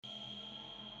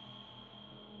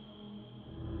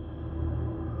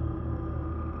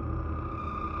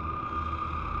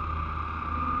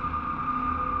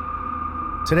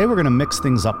Today we're going to mix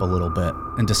things up a little bit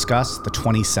and discuss the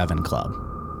 27 Club.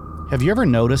 Have you ever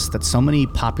noticed that so many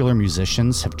popular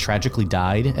musicians have tragically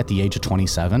died at the age of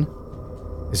 27?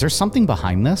 Is there something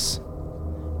behind this?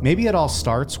 Maybe it all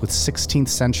starts with 16th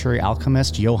century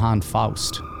alchemist Johann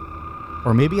Faust.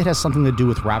 Or maybe it has something to do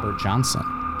with Robert Johnson,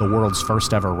 the world's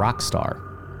first ever rock star,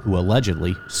 who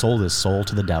allegedly sold his soul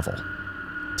to the devil.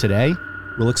 Today,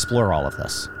 we'll explore all of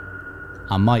this.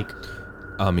 I'm Mike.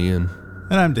 I'm Ian.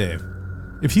 And I'm Dave.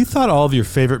 If you thought all of your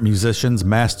favorite musicians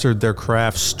mastered their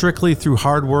craft strictly through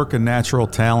hard work and natural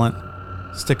talent,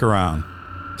 stick around.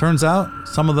 Turns out,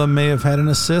 some of them may have had an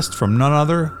assist from none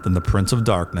other than the Prince of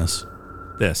Darkness.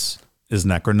 This is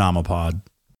Necronomipod.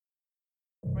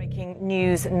 Breaking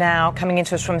news now coming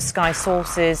into us from Sky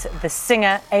Sources. The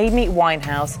singer Amy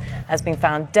Winehouse has been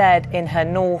found dead in her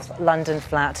North London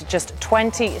flat, just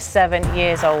 27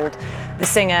 years old. The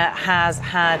singer has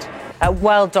had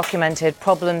well-documented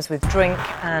problems with drink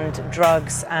and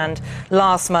drugs, and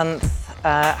last month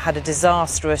had a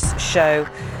disastrous show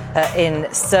in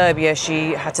Serbia.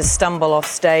 She had to stumble off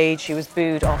stage. She was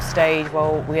booed off stage.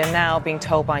 Well, we are now being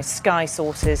told by Sky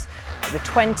Sources the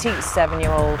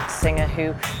 27-year-old singer,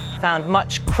 who found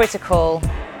much critical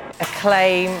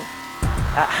acclaim,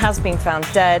 has been found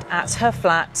dead at her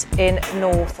flat in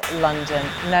North London.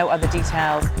 No other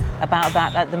details about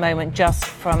that at the moment, just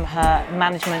from her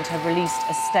management have released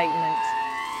a statement.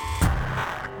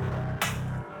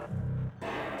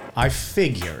 I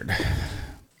figured,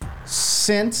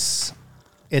 since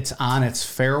it's on its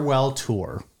farewell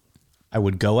tour, I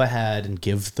would go ahead and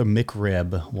give the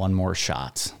McRib one more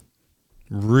shot.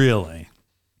 Really?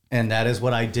 And that is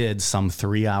what I did some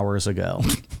 3 hours ago.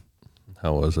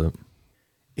 How was it?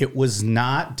 It was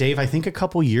not, Dave, I think a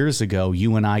couple years ago,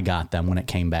 you and I got them when it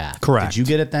came back. Correct. Did you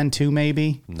get it then too,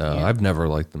 maybe? No, yeah. I've never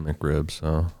liked the McRib,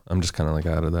 so I'm just kind of like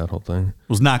out of that whole thing. It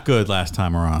was not good last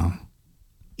time around.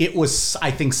 It was,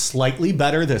 I think, slightly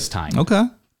better this time. Okay.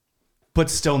 But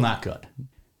still not good.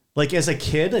 Like, as a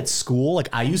kid at school, like,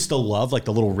 I used to love, like,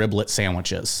 the little riblet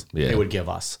sandwiches they would give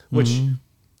us, which,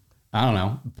 I don't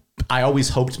know. I always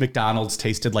hoped McDonald's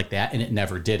tasted like that, and it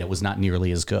never did. It was not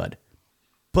nearly as good.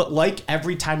 But like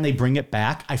every time they bring it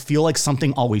back, I feel like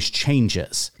something always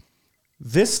changes.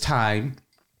 This time,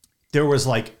 there was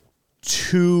like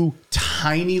 2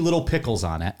 tiny little pickles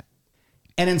on it.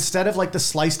 And instead of like the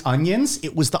sliced onions,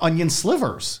 it was the onion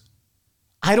slivers.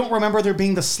 I don't remember there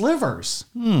being the slivers.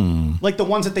 Like the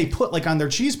ones that they put like on their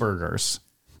cheeseburgers.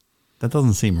 That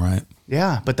doesn't seem right.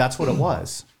 Yeah, but that's what it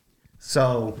was.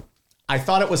 So I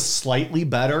thought it was slightly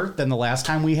better than the last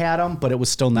time we had them, but it was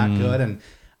still not good. And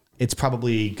it's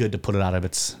probably good to put it out of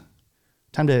its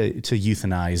time to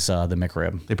euthanize the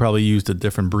McRib. They probably used a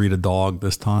different breed of dog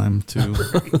this time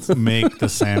to make the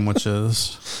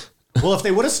sandwiches. Well, if they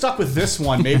would have stuck with this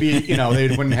one, maybe, they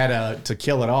wouldn't have had to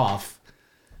kill it off.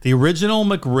 The original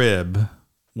McRib,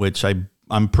 which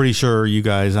I'm pretty sure you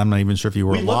guys, I'm not even sure if you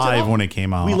were alive when it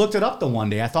came out. We looked it up the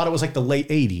one day. I thought it was like the late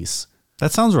 80s.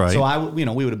 That sounds right. So we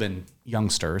would have been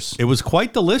youngsters. It was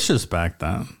quite delicious back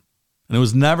then. And it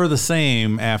was never the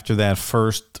same after that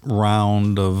first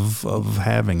round of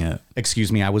having it.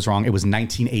 Excuse me, I was wrong. It was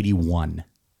 1981.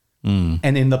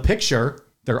 And in the picture,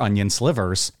 they're onion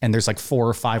slivers, and there's like 4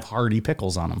 or 5 hearty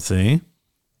pickles on them. See?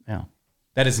 Yeah.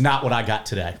 That is not what I got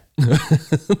today.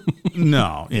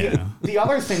 No, yeah. The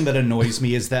other thing that annoys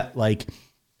me is that, like,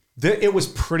 it was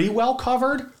pretty well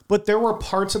covered, but there were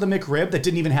parts of the McRib that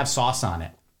didn't even have sauce on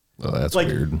it. Oh, that's like,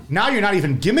 weird. Now you're not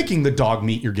even gimmicking the dog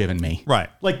meat you're giving me. Right.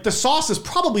 Like, the sauce is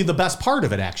probably the best part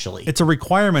of it, actually. It's a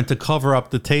requirement to cover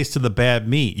up the taste of the bad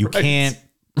meat. You can't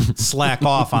slack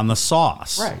off on the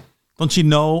sauce. Right. Don't you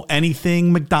know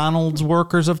anything, McDonald's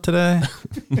workers of today?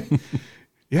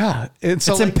 Yeah. It's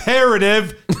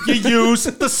imperative you use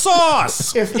the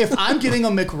sauce. If I'm getting a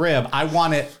McRib, I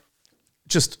want it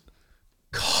just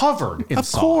covered in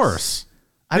sauce. Of course.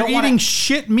 You're eating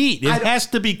shit meat. It has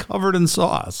to be covered in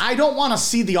sauce. I don't want to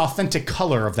see the authentic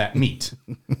color of that meat.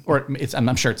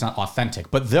 I'm sure it's not authentic,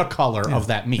 but the color of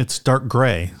that meat. It's dark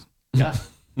gray. Yeah.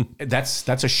 That's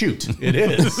a shoot. It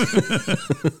is.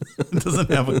 It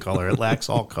doesn't have a color. It lacks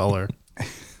all color.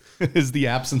 It is the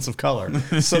absence of color.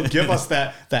 So give us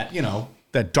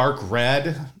that dark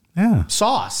red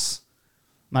sauce.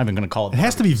 I'm not even going to call it. It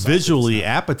has to be visually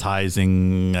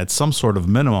appetizing at some sort of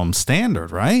minimum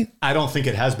standard, right? I don't think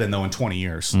it has been, though, in 20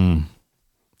 years.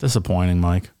 Disappointing,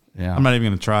 Mike. Yeah. I'm not even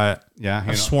going to try it. Yeah.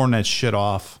 I've sworn that shit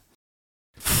off.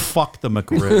 Fuck the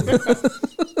McRib.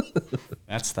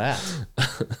 That's that.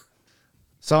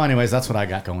 So anyways, that's what I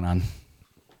got going on.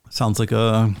 Sounds like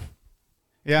a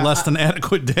Yeah, less than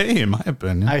adequate day, in my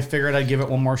opinion. I figured I'd give it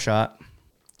one more shot.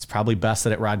 It's probably best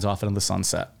that it rides off into the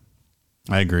sunset.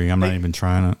 I agree. I'm not even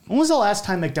trying it. When was the last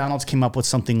time McDonald's came up with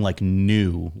something like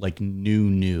new,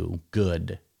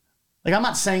 good? Like, I'm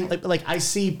not saying like I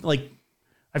see, like,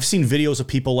 I've seen videos of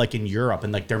people like in Europe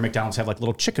and like their McDonald's have like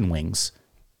little chicken wings.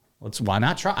 Why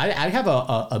not try? I'd have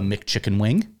a McChicken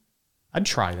wing. I'd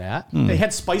try that. They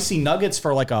had spicy nuggets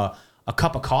for like a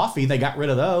cup of coffee. They got rid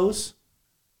of those.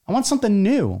 I want something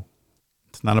new.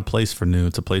 It's not a place for new.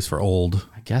 It's a place for old.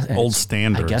 I guess old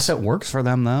standards. I guess it works for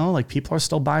them though. Like, people are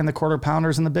still buying the quarter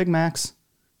pounders and the Big Macs.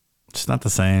 It's not the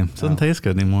same. It doesn't taste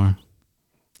good anymore.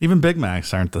 Even Big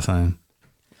Macs aren't the same.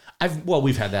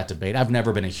 We've had that debate. I've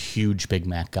never been a huge Big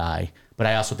Mac guy, but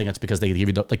I also think it's because they give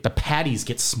you the patties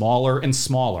get smaller and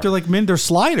smaller. They're like Minder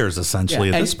sliders essentially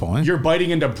at this point. You're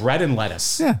biting into bread and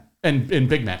lettuce. Yeah. And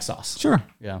Big Mac sauce. Sure.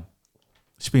 Yeah.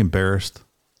 They should be embarrassed,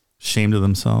 ashamed of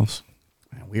themselves.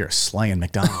 Man, we are slaying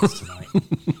McDonald's tonight.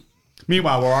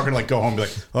 Meanwhile, we're all going to go home and be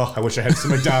like, oh, I wish I had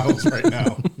some McDonald's right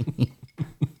now.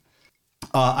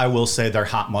 I will say their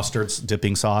hot mustard's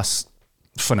dipping sauce,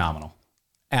 phenomenal.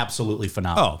 Absolutely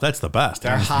phenomenal. Oh, that's the best.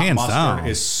 Their hot hands mustard down.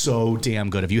 is so damn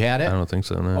good. Have you had it? I don't think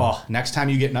so, no. Oh, next time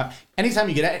you anytime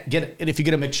you get it, if you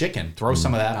get a McChicken, throw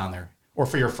some of that on there. Or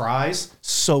for your fries,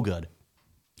 so good.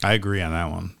 I agree on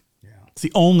that one. Yeah. It's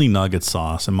the only nugget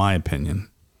sauce, in my opinion.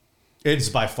 It's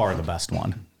by far the best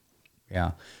one.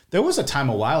 Yeah. There was a time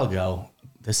a while ago,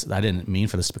 I didn't mean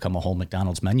for this to become a whole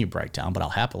McDonald's menu breakdown, but I'll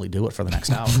happily do it for the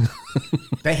next hour.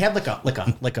 They had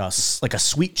like a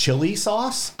sweet chili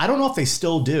sauce. I don't know if they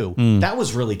still do. That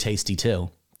was really tasty too.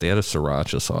 They had a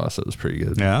sriracha sauce that was pretty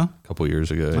good. Yeah? A couple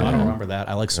years ago. I don't remember that.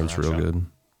 I like sriracha. It was real good.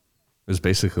 It was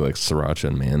basically like sriracha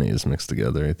and mayonnaise mixed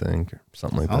together, I think, or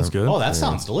something like that. Sounds good. Oh, that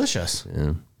sounds delicious.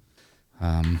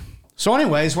 Yeah. So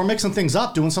anyways, we're mixing things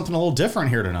up, doing something a little different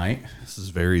here tonight. This is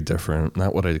very different.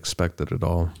 Not what I expected at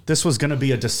all. This was going to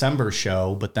be a December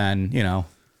show, but then,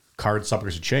 Card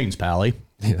Suppers and Chains, Pally.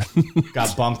 Yeah.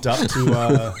 Got bumped up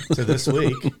to this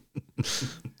week.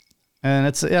 And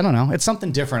I don't know. It's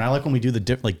something different. I like when we do the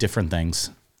different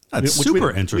things. That's Which super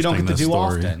interesting. We don't get to this do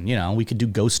story. often. We could do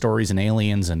ghost stories and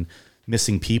aliens and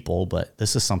missing people, but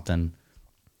this is something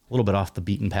a little bit off the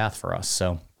beaten path for us.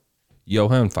 So,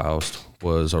 Johann Faust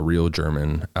was a real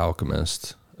German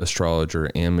alchemist,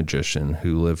 astrologer, and magician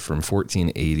who lived from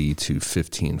 1480 to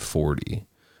 1540.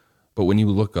 But when you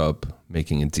look up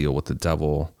making a deal with the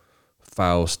devil,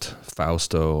 Faust,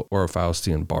 Fausto, or a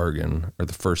Faustian bargain are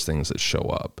the first things that show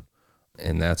up.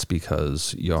 And that's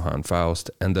because Johann Faust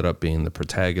ended up being the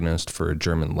protagonist for a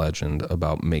German legend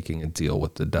about making a deal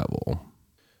with the devil.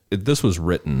 This was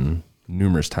written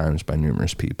numerous times by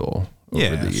numerous people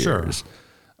over the years. Sure.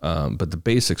 But the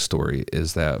basic story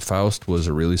is that Faust was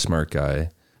a really smart guy,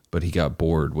 but he got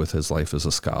bored with his life as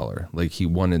a scholar. Like, he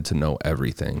wanted to know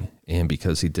everything. And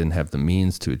because he didn't have the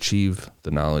means to achieve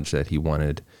the knowledge that he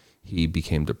wanted, he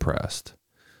became depressed.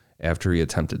 After he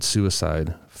attempted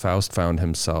suicide, Faust found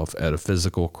himself at a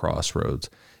physical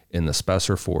crossroads in the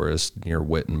Spessart forest near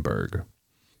Wittenberg.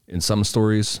 In some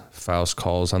stories, Faust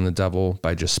calls on the devil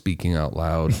by just speaking out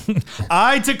loud.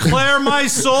 I declare my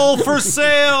soul for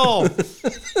sale.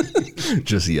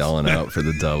 Just yelling out for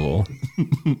the devil.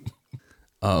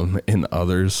 In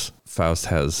others, Faust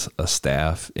has a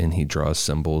staff and he draws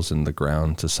symbols in the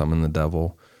ground to summon the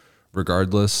devil.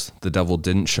 Regardless, the devil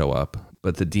didn't show up,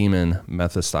 but the demon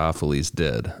Mephistopheles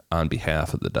did on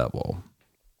behalf of the devil.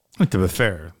 To be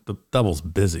fair, the devil's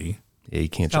busy. Yeah, he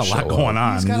can't Got just a lot show going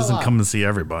up. on. He doesn't come to see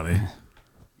everybody.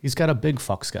 he's got a big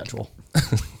fuck schedule.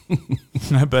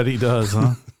 I bet he does,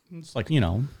 huh? It's like,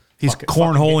 He's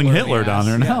cornholing Hitler down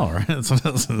there in hell, right? That's what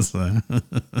I was going to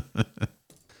say.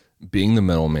 Being the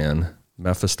middleman,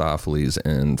 Mephistopheles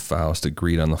and Faust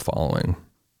agreed on the following.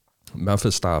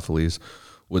 Mephistopheles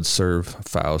would serve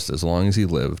Faust as long as he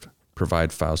lived,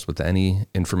 provide Faust with any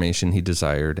information he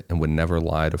desired, and would never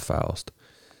lie to Faust.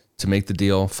 To make the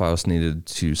deal, Faust needed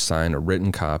to sign a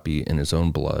written copy in his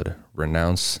own blood,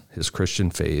 renounce his Christian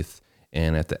faith,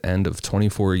 and at the end of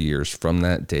 24 years from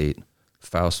that date,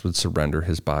 Faust would surrender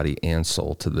his body and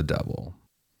soul to the devil.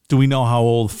 Do we know how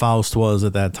old Faust was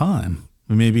at that time?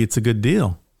 Maybe it's a good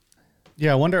deal.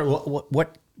 Yeah, I wonder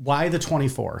why the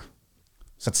 24?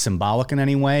 Is that symbolic in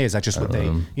any way? Is that just what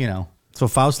they? So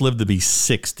Faust lived to be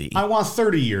 60. I want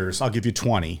 30 years. I'll give you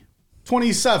 20.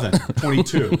 27,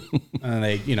 22. And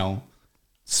they,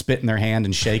 spit in their hand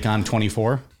and shake on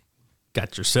 24.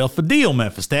 Got yourself a deal,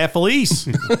 Mephistopheles.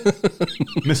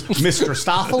 Mr.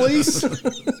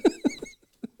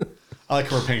 I like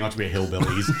how we're paying out to be a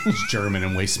hillbilly. He's German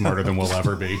and way smarter than we'll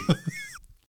ever be.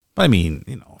 I mean,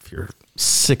 if you're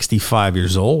 65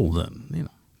 years old and,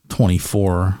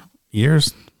 24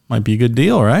 years might be a good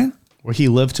deal, right? Where he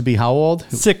lived to be how old?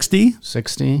 60.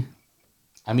 60.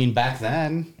 I mean, back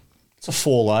then, it's a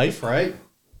full life, right?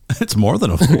 It's more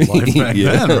than a full life back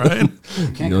then, right?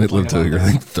 You only lived till you're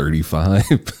like 35.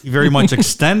 He very much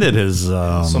extended his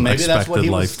So maybe that's expected what he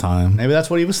lifetime. Maybe that's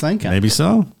what he was thinking. Maybe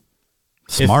so.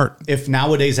 Smart. If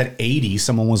nowadays at 80,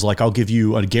 someone was like, I'll give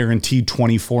you a guaranteed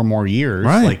 24 more years.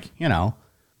 Right. Like, you know.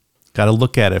 Got to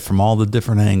look at it from all the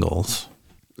different angles.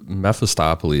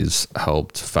 Mephistopheles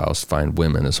helped Faust find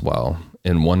women as well.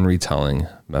 In one retelling,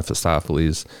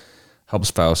 Mephistopheles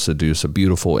helps Faust seduce a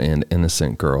beautiful and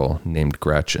innocent girl named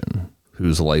Gretchen,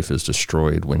 whose life is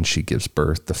destroyed when she gives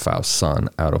birth to Faust's son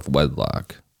out of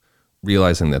wedlock.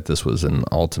 Realizing that this was an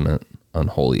ultimate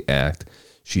unholy act,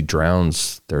 she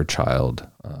drowns their child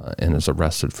and is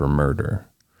arrested for murder.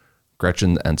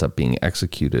 Gretchen ends up being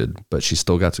executed, but she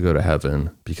still got to go to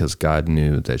heaven because God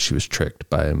knew that she was tricked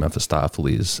by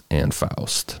Mephistopheles and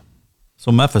Faust.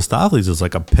 So Mephistopheles is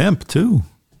like a pimp, too.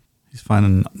 He's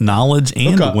finding knowledge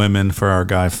and women for our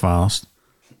guy Faust.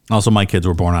 Also, my kids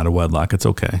were born out of wedlock. It's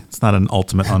okay. It's not an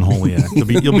ultimate unholy act.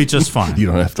 You'll be just fine. You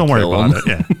don't have to Don't worry kill about them. it.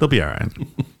 Yeah, they'll be all right.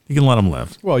 You can let them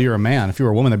live. Well, you're a man. If you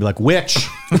were a woman, they'd be like, witch,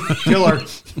 killer.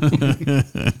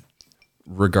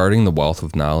 Regarding the wealth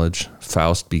of knowledge,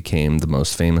 Faust became the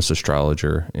most famous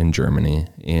astrologer in Germany,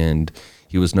 and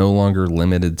he was no longer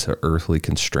limited to earthly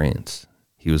constraints.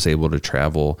 He was able to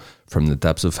travel from the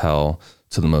depths of hell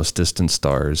to the most distant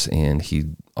stars, and he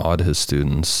awed his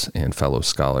students and fellow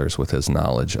scholars with his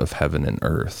knowledge of heaven and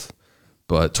earth.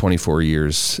 But 24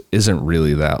 years isn't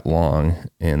really that long,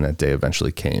 and that day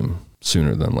eventually came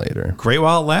sooner than later. Great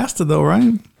while it lasted, though,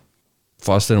 right?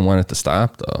 Faust didn't want it to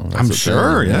stop, though. That's I'm the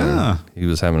sure, thing. yeah. He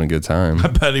was having a good time. I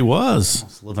bet he was.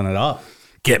 Just living it up.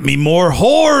 Get me more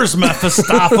whores,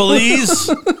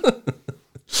 Mephistopheles.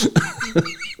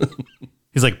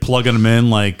 He's like plugging them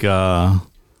in like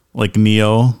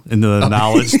Neo into the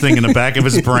knowledge thing in the back of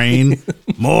his brain.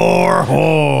 More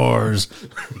whores.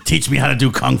 Teach me how to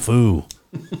do kung fu.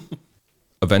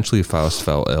 Eventually, Faust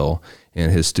fell ill,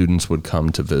 and his students would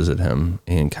come to visit him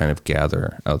and kind of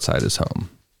gather outside his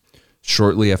home.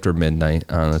 Shortly after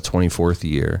midnight on the 24th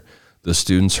year, the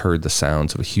students heard the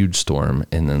sounds of a huge storm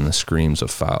and then the screams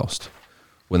of Faust.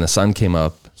 When the sun came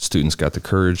up, students got the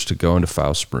courage to go into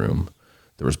Faust's room.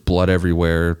 There was blood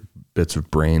everywhere. Bits of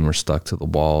brain were stuck to the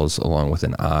walls, along with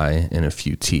an eye and a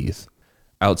few teeth.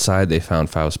 Outside, they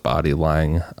found Faust's body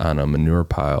lying on a manure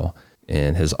pile,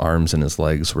 and his arms and his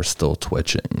legs were still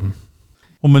twitching.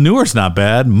 Well, manure's not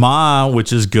bad.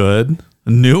 Which is good.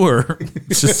 Newer,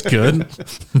 it's just good.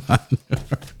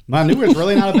 Manure is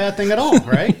really not a bad thing at all,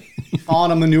 right? On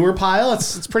a manure pile,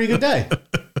 it's a pretty good day.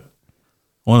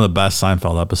 One of the best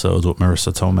Seinfeld episodes with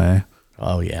Marissa Tomei.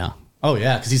 Oh, yeah. Oh,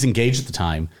 yeah, because he's engaged at the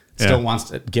time. Yeah. Still wants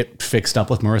to get fixed up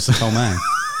with Marissa Tomei.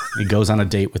 He goes on a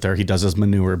date with her. He does his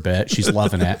manure bit. She's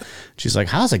loving it. She's like,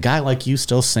 how's a guy like you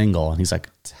still single? And he's like,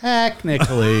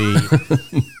 technically,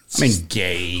 I'm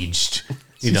engaged.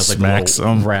 He does like smacks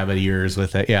little him. rabbit ears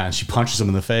with it. Yeah, and she punches him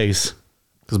in the face.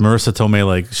 Because Marissa Tomei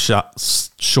like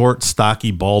short, stocky,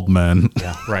 bald men.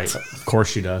 Yeah, right. Of course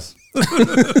she does.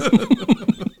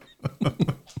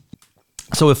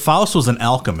 So if Faust was an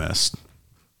alchemist,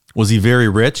 was he very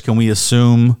rich? Can we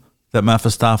assume that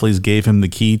Mephistopheles gave him the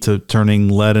key to turning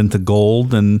lead into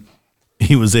gold, and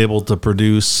he was able to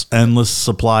produce endless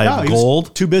supply of he was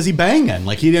gold? too busy banging.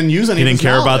 Like he didn't use any. He of didn't his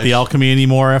care about knowledge. the alchemy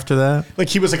anymore after that? Like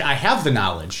he was like, I have the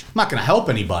knowledge. I'm not going to help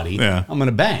anybody. Yeah. I'm going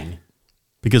to bang.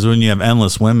 Because when you have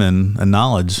endless women and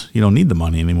knowledge, you don't need the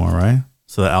money anymore, right?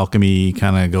 So the alchemy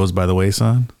kind of goes by the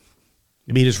wayside.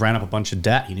 Maybe he just ran up a bunch of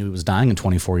debt. He knew he was dying in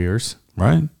 24 years.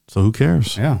 Right? So who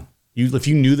cares? Yeah. If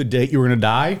you knew the date you were going to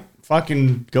die,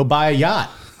 fucking go buy a yacht.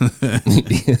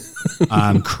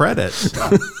 On credit.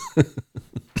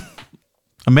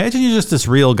 Imagine you're just this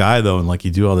real guy, though, and like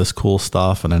you do all this cool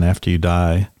stuff, and then after you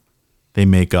die, they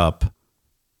make up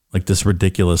like this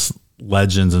ridiculous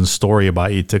legends and story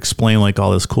about you to explain like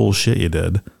all this cool shit you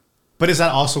did. But is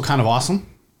that also kind of awesome?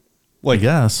 I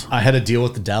guess. I had to deal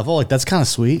with the devil. Like that's kind of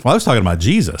sweet. Well, I was talking about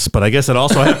Jesus, but I guess it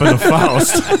also happened to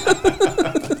Faust.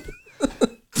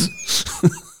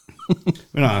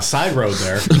 We're on a side road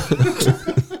there.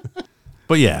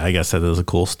 But yeah, I guess that is a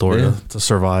cool story to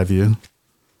survive you.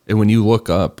 And when you look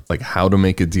up like how to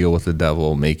make a deal with the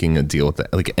devil, making a deal with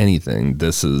like anything,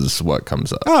 this is what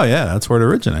comes up. Oh yeah, that's where it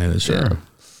originated, sure. Yeah.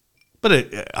 But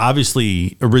it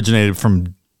obviously originated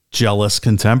from jealous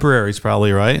contemporaries,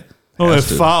 probably, right? Oh, that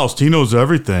Faust, he knows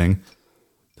everything.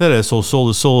 That asshole sold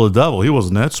his soul to the devil. He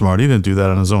wasn't that smart. He didn't do that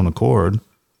on his own accord.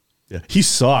 Yeah. He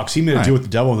sucks. He made a deal with the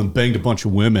devil and then banged a bunch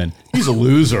of women. He's a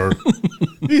loser.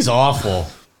 He's awful.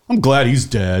 I'm glad he's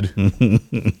dead.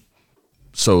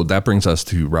 So that brings us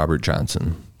to Robert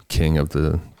Johnson, king of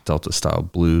the Delta style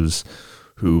blues,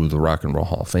 who the Rock and Roll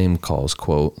Hall of Fame calls,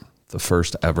 quote, the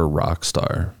first ever rock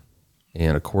star.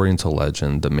 And according to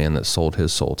legend, the man that sold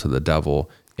his soul to the devil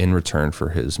in return for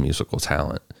his musical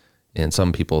talent. And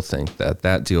some people think that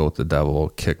that deal with the devil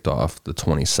kicked off the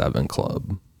 27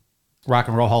 Club. Rock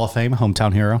and Roll Hall of Fame,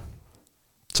 hometown hero.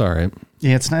 It's all right.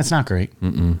 Yeah, it's not great.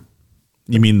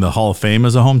 You mean the Hall of Fame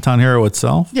is a hometown hero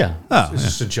itself? Yeah. Oh, it's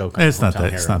just a joke. It's not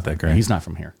that great. He's not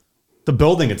from here. The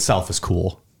building itself is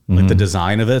cool. Like the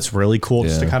design of it's really cool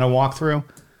just to kind of walk through.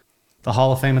 The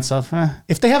Hall of Fame and stuff.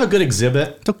 If they have a good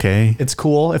exhibit, It's okay. it's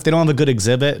cool. If they don't have a good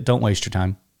exhibit, don't waste your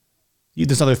time.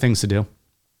 There's other things to do.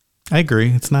 I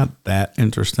agree. It's not that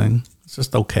interesting. It's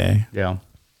just okay. Yeah.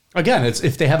 Again, it's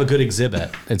if they have a good exhibit,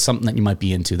 it's something that you might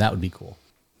be into. That would be cool.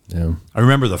 Yeah. I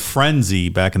remember the frenzy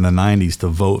back in the 90s to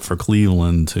vote for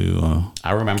Cleveland to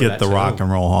I remember get that the too. Rock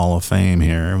and Roll Hall of Fame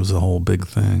here. It was a whole big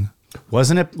thing.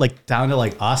 Wasn't it like down to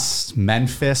like us,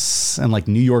 Memphis, and like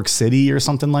New York City or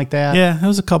something like that? Yeah, there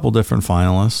was a couple different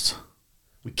finalists.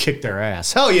 We kicked their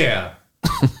ass. Hell yeah.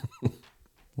 A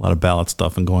lot of ballot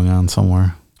stuffing going on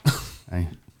somewhere. Hey,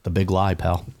 the big lie,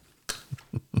 pal.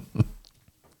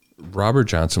 Robert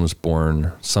Johnson was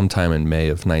born sometime in May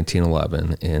of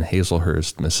 1911 in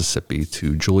Hazelhurst, Mississippi,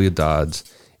 to Julia Dodds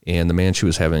and the man she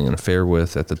was having an affair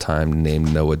with at the time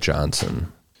named Noah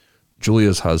Johnson.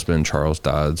 Julia's husband, Charles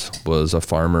Dodds, was a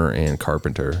farmer and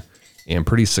carpenter and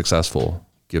pretty successful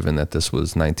given that this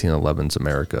was 1911's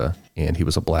America and he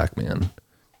was a black man.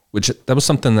 Which, that was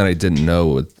something that I didn't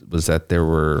know, was that there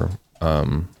were,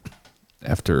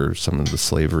 after some of the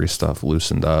slavery stuff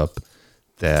loosened up,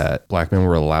 that black men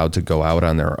were allowed to go out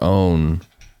on their own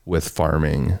with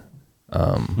farming.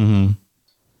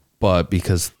 But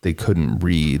because they couldn't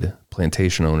read,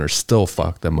 plantation owners still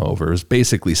fucked them over. It was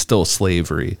basically still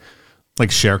slavery. Like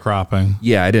sharecropping.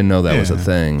 Yeah, I didn't know that was a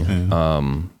thing.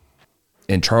 Yeah.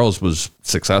 And Charles was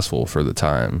successful for the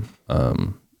time.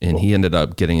 And he ended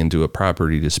up getting into a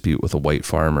property dispute with a white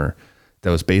farmer that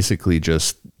was basically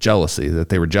just jealousy, that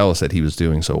they were jealous that he was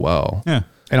doing so well. Yeah.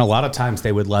 And a lot of times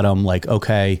they would let them like,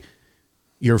 okay,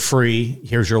 you're free.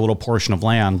 Here's your little portion of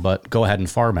land, but go ahead and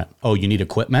farm it. Oh, you need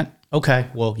equipment? Okay,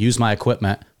 well, use my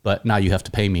equipment, but now you have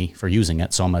to pay me for using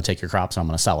it. So I'm going to take your crops and I'm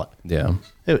going to sell it. Yeah.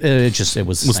 It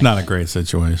was not a great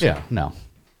situation. Yeah, no.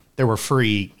 They were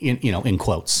free, in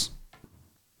quotes.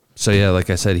 So yeah, like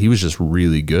I said, he was just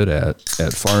really good at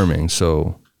farming.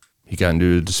 So he got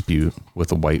into a dispute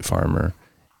with a white farmer,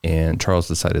 and Charles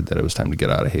decided that it was time to get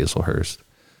out of Hazelhurst.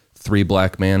 3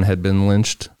 black men had been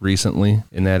lynched recently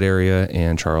in that area,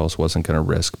 and Charles wasn't going to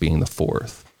risk being the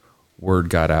 4th. Word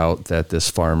got out that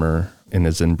this farmer and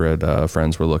his inbred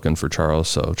friends were looking for Charles,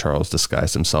 so Charles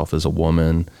disguised himself as a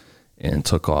woman and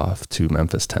took off to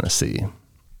Memphis, Tennessee.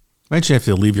 Might you have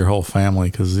to leave your whole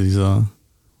family because these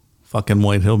fucking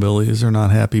white hillbillies are not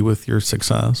happy with your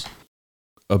success.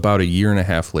 About a year and a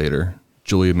half later,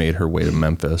 Julia made her way to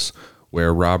Memphis,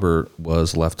 where Robert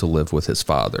was left to live with his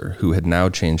father, who had now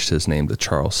changed his name to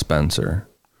Charles Spencer.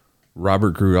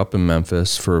 Robert grew up in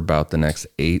Memphis for about the next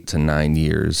 8 to 9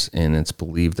 years, and it's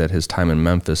believed that his time in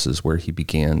Memphis is where he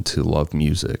began to love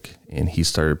music, and he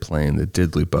started playing the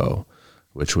diddley bow,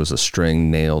 which was a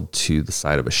string nailed to the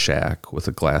side of a shack with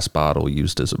a glass bottle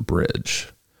used as a bridge.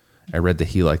 I read that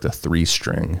he liked a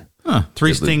 3-string. Huh,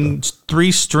 three-string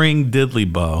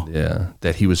diddley bow. Yeah,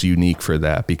 that he was unique for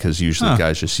that because usually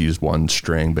guys just use 1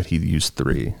 string, but he used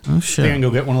 3. Oh, shit. You can go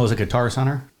get one of those at Guitar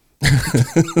Center.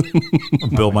 I'll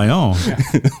build my own.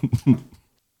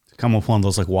 Come with one of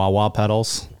those like wah-wah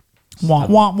pedals. Wah,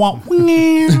 wah, wah.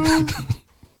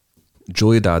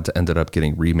 Julia Dodds ended up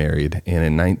getting remarried, and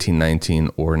in 1919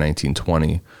 or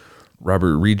 1920,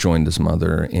 Robert rejoined his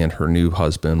mother and her new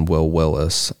husband, Will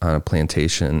Willis, on a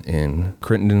plantation in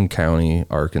Crittenden County,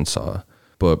 Arkansas.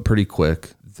 But pretty quick,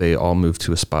 they all moved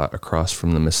to a spot across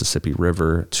from the Mississippi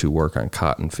River to work on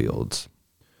cotton fields.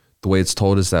 The way it's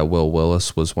told is that Will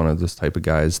Willis was one of those type of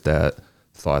guys that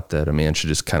thought that a man should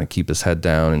just kind of keep his head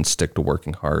down and stick to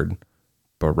working hard.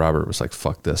 But Robert was like,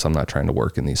 fuck this, I'm not trying to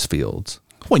work in these fields.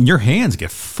 When your hands get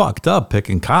fucked up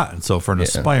picking cotton. So for an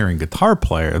aspiring guitar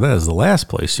player, that is the last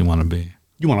place you want to be.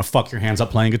 You want to fuck your hands up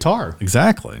playing guitar.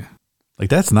 Exactly. Like,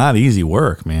 that's not easy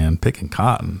work, man, picking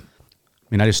cotton. I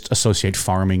mean, I just associate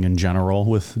farming in general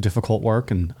with difficult work,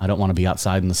 and I don't want to be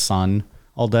outside in the sun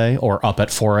all day or up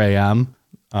at 4 a.m.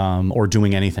 Or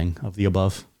doing anything of the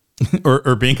above.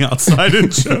 or being outside in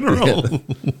general.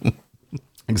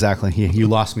 Exactly. You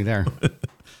lost me there.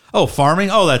 Oh, farming?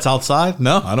 Oh, that's outside?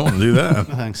 No, I don't want to do that. No,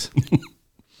 thanks.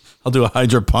 I'll do a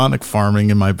hydroponic farming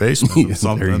in my basement or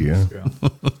something. There you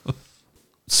go.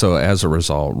 So as a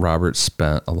result, Robert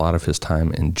spent a lot of his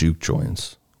time in juke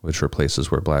joints, which were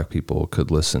places where black people could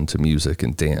listen to music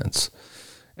and dance.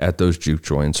 At those juke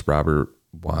joints, Robert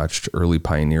watched early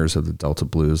pioneers of the Delta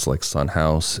blues like Son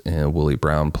House and Willie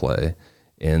Brown play,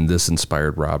 and this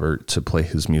inspired Robert to play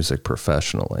his music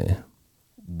professionally.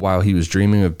 While he was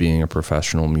dreaming of being a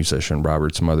professional musician,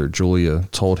 Robert's mother, Julia,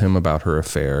 told him about her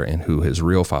affair and who his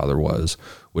real father was,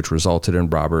 which resulted in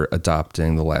Robert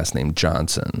adopting the last name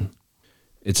Johnson.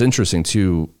 It's interesting,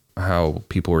 too, how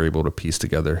people were able to piece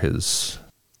together his,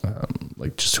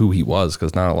 just who he was,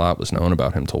 because not a lot was known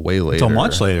about him till way later. Until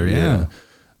much later, yeah.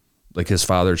 Like his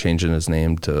father changing his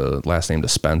last name to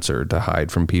Spencer to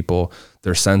hide from people.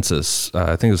 Their census,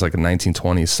 I think it was like a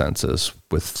 1920s census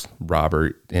with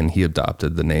Robert, and he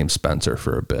adopted the name Spencer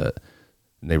for a bit.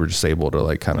 And they were just able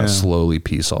to kind of slowly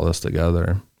piece all this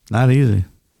together. Not easy.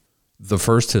 The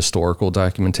first historical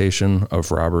documentation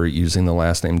of Robert using the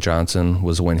last name Johnson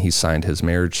was when he signed his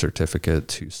marriage certificate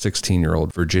to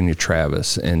 16-year-old Virginia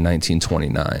Travis in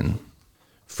 1929.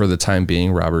 For the time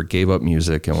being, Robert gave up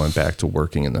music and went back to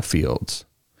working in the fields.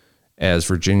 As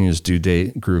Virginia's due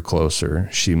date grew closer,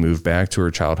 she moved back to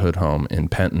her childhood home in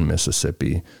Penton,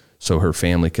 Mississippi, so her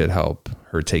family could help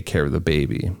her take care of the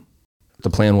baby.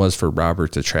 The plan was for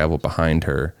Robert to travel behind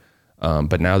her,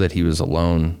 but now that he was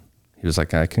alone, he was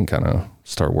like, I can kind of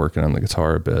start working on the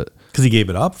guitar a bit. Because he gave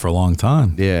it up for a long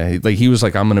time. Yeah, he was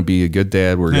like, I'm going to be a good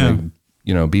dad. We're going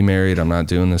to, be married. I'm not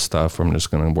doing this stuff. I'm just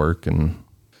going to work. And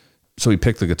so he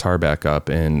picked the guitar back up,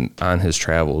 and on his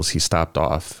travels, he stopped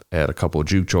off at a couple of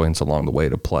juke joints along the way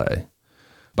to play.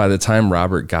 By the time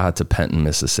Robert got to Penton,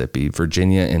 Mississippi,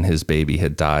 Virginia and his baby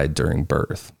had died during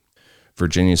birth.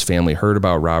 Virginia's family heard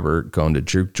about Robert going to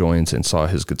juke joints and saw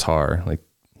his guitar.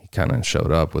 He kind of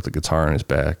showed up with a guitar on his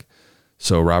back.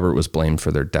 So Robert was blamed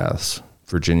for their deaths.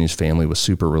 Virginia's family was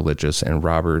super religious, and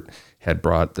Robert had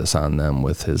brought this on them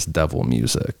with his devil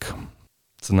music.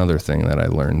 It's another thing that I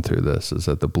learned through this is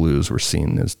that the blues were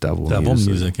seen as devil music. Devil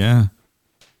music, yeah.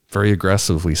 Very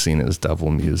aggressively seen as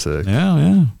devil music.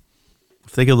 Yeah.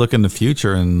 If they could look in the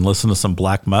future and listen to some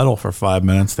black metal for 5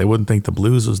 minutes, they wouldn't think the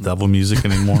blues was devil music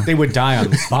anymore. They would die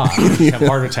on the spot, have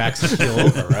heart attacks and keel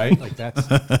over, right?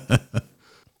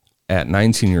 At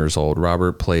 19 years old,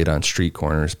 Robert played on street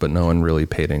corners, but no one really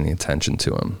paid any attention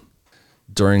to him.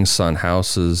 During Son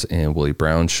House's and Willie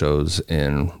Brown shows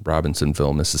in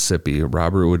Robinsonville, Mississippi,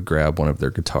 Robert would grab one of their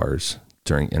guitars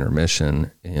during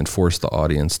intermission and force the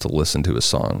audience to listen to his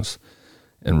songs.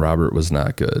 And Robert was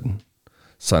not good.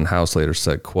 Son House later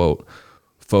said, quote,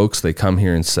 "Folks, they come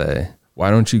here and say, why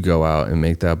don't you go out and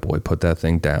make that boy put that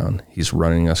thing down? He's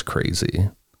running us crazy."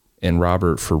 And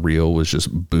Robert, for real, was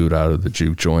just booed out of the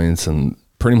juke joints and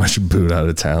pretty much booed out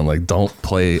of town. Don't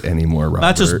play anymore, Robert.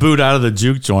 Not just booed out of the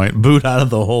juke joint, booed out of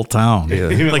the whole town. Yeah.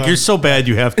 You're so bad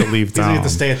you have to leave town. He's going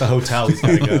to stay at the hotel. He's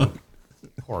got to go.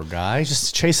 Poor guy,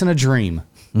 just chasing a dream.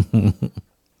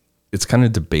 It's kind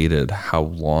of debated how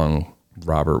long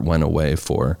Robert went away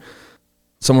for.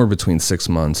 Somewhere between 6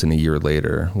 months and a year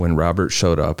later, when Robert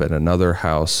showed up at another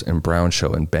House and Brown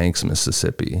show in Banks,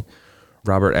 Mississippi,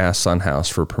 Robert asked Son House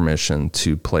for permission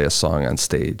to play a song on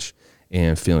stage.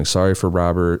 And feeling sorry for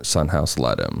Robert, Son House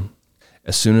let him.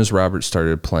 As soon as Robert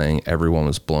started playing, everyone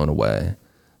was blown away.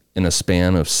 In a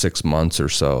span of 6 months or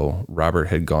so, Robert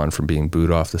had gone from being booed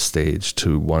off the stage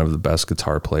to one of the best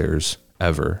guitar players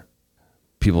ever.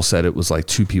 People said it was like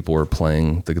two people were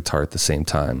playing the guitar at the same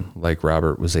time. Like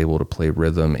Robert was able to play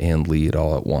rhythm and lead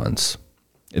all at once.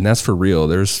 And that's for real.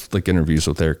 There's interviews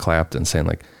with Eric Clapton saying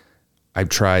I've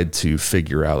tried to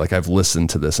figure out, I've listened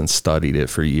to this and studied it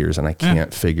for years, and I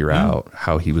can't figure out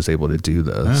how he was able to do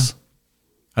this.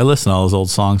 I listened to all those old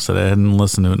songs today. I hadn't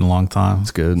listened to it in a long time.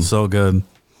 It's good. It's so good.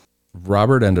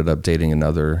 Robert ended up dating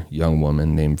another young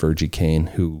woman named Virgie Kane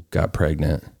who got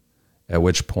pregnant, at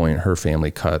which point her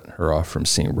family cut her off from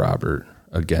seeing Robert.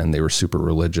 Again, they were super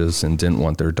religious and didn't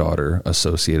want their daughter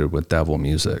associated with devil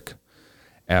music.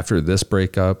 After this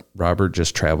breakup, Robert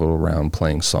just traveled around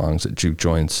playing songs at juke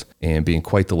joints and being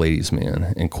quite the ladies'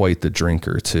 man and quite the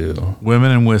drinker too.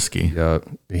 Women and whiskey. Yeah,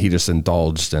 he just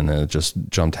indulged and just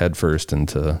jumped headfirst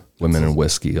into women and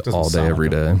whiskey all day, every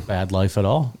day. Bad life at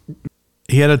all.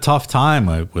 He had a tough time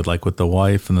with the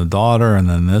wife and the daughter, and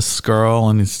then this girl,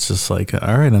 and he's just all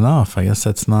right, enough. I guess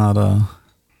that's not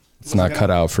it's not cut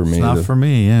out for me. It's not for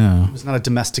me. Yeah, he was not a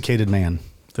domesticated man.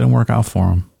 Didn't work out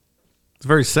for him. It's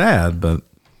very sad, but.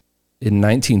 In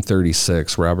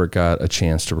 1936, Robert got a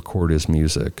chance to record his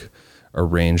music,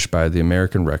 arranged by the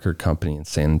American Record Company in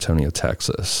San Antonio,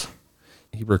 Texas.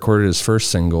 He recorded his first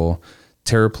single,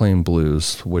 Terraplane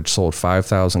Blues, which sold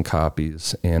 5,000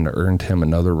 copies and earned him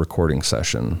another recording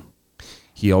session.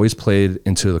 He always played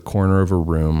into the corner of a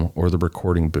room or the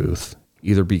recording booth,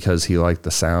 either because he liked the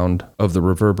sound of the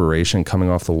reverberation coming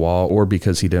off the wall or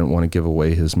because he didn't want to give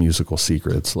away his musical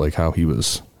secrets, like how he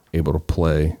was able to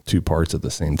play two parts at the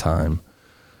same time.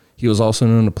 He was also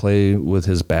known to play with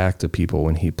his back to people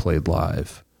when he played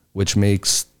live, which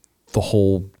makes the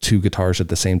whole two guitars at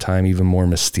the same time even more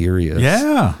mysterious.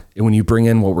 Yeah. And when you bring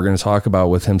in what we're going to talk about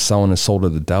with him selling his soul to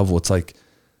the devil, it's like,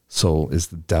 so is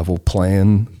the devil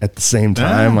playing at the same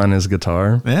time on his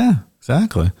guitar? Yeah,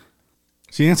 exactly.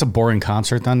 So you think it's a boring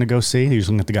concert then to go see? You're just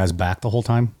looking at the guy's back the whole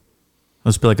time?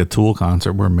 Must be like a Tool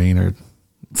concert where Maynard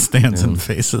stands and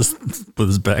faces with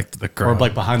his back to the crowd. Or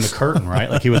like behind the curtain, right?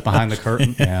 Like he was behind the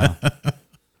curtain. Yeah.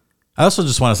 I also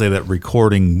just want to say that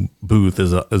recording booth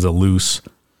is a loose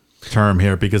term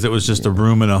here because it was just a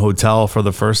room in a hotel for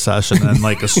the first session and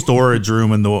like a storage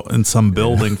room in some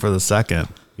building for the second.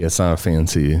 Yeah, it's not a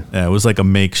fancy. Yeah, it was like a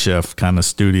makeshift kind of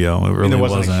studio. It really And there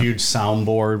wasn't. a huge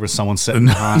soundboard with someone sitting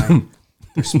behind.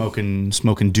 They're smoking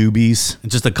doobies.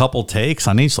 Just a couple takes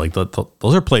on each. Like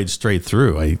those are played straight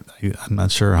through. I'm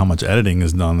not sure how much editing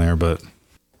is done there, but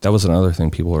That was another thing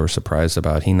people were surprised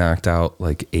about. He knocked out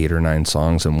like 8 or 9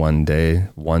 songs in one day,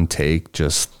 one take,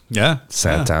 just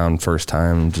sat down first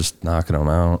time, just knocking them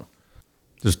out.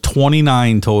 There's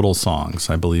 29 total songs,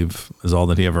 I believe, is all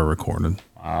that he ever recorded.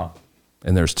 Wow.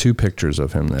 And there's 2 pictures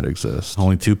of him that exist.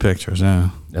 Only 2 pictures, yeah.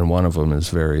 And one of them is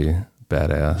very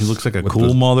badass. He looks like a With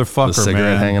cool motherfucker, the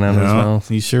cigarette man. hanging out of his mouth.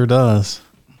 He sure does.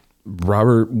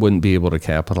 Robert wouldn't be able to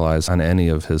capitalize on any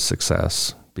of his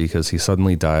success because he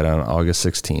suddenly died on August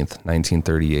 16th,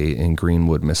 1938 in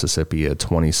Greenwood, Mississippi at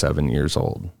 27 years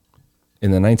old. In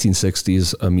the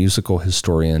 1960s, a musical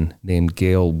historian named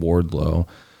Gail Wardlow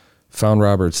found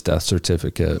Robert's death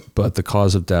certificate, but the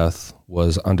cause of death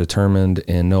was undetermined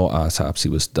and no autopsy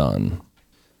was done.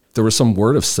 There was some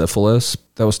word of syphilis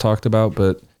that was talked about,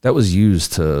 but that was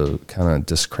used to kind of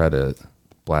discredit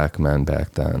black men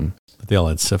back then. They all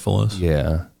had syphilis.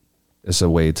 Yeah. As a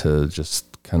way to just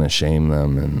kind of shame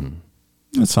them. And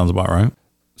That sounds about right.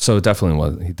 so it definitely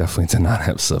was. He definitely did not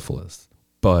have syphilis.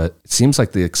 But it seems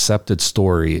like the accepted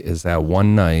story is that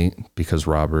one night, because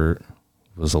Robert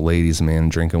was a ladies' man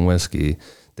drinking whiskey,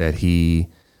 that he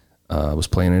was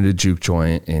playing at a juke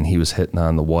joint and he was hitting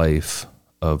on the wife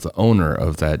of the owner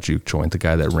of that juke joint, the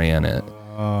guy that ran it.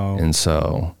 Oh. And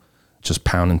so just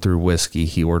pounding through whiskey,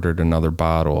 he ordered another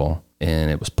bottle and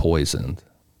it was poisoned.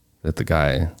 That the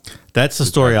guy... That's the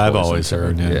story I've always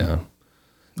heard. Yeah.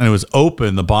 And it was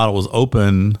open. The bottle was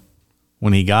open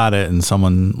when he got it, and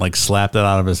someone like slapped it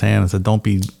out of his hand and said, "Don't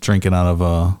be drinking out of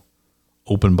a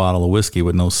open bottle of whiskey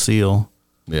with no seal."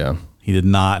 Yeah. He did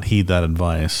not heed that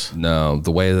advice. No,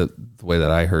 the way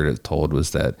that I heard it told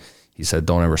was that he said,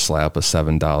 "Don't ever slap a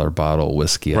 $7 bottle of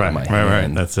whiskey out of my hand."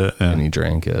 Right. That's it. Yeah. And he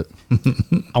drank it.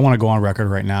 I want to go on record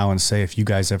right now and say if you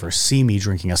guys ever see me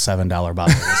drinking a $7 bottle of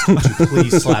whiskey, would you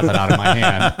please slap it out of my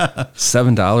hand?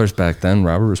 $7 back then,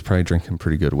 Robert was probably drinking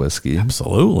pretty good whiskey.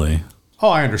 Absolutely. Oh,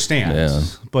 I understand. Yeah.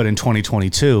 But in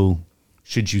 2022,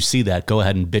 should you see that, go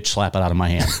ahead and bitch slap it out of my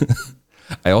hand.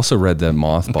 I also read that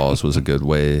mothballs was a good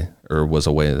way, or was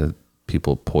a way that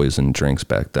people poisoned drinks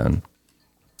back then.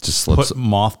 Just Put slips.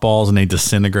 mothballs and they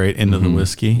disintegrate into the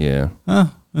whiskey. Yeah.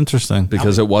 Oh, interesting.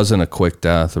 Because it wasn't a quick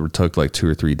death. It took like 2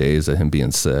 or 3 days of him being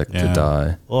sick to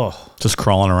die. Oh, Just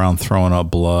crawling around throwing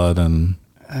up blood and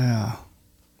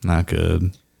not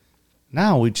good.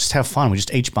 now we just have fun. We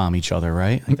just H-bomb each other,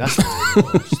 right? Like that's what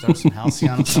we do. Just throw some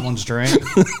halcyon on someone's drink.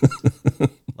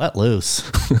 Let loose.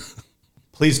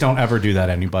 Please don't ever do that,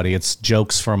 anybody. It's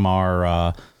jokes from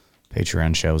our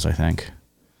Patreon shows, I think.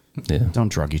 Yeah. Don't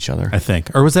drug each other. I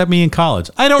think. Or was that me in college?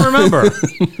 I don't remember.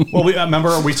 Well,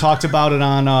 remember we talked about it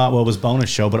on it was bonus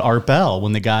show, but Art Bell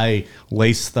when the guy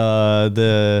laced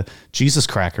the Jesus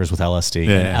crackers with LSD.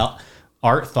 Yeah. And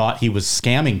Art thought he was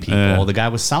scamming people. The guy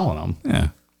was selling them. Yeah.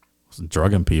 Wasn't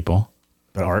drugging people.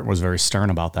 But Art was very stern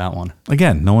about that one.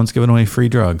 Again, no one's giving away free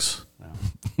drugs.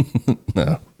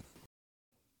 No.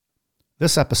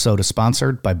 This episode is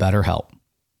sponsored by BetterHelp.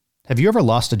 Have you ever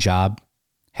lost a job,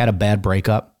 had a bad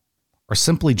breakup, or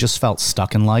simply just felt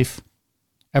stuck in life?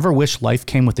 Ever wish life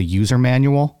came with a user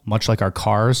manual, much like our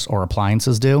cars or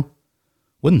appliances do?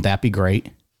 Wouldn't that be great?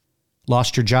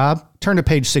 Lost your job? Turn to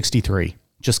page 63.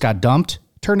 Just got dumped?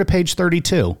 Turn to page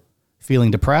 32. Feeling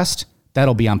depressed?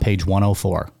 That'll be on page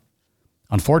 104.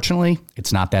 Unfortunately,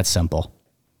 it's not that simple.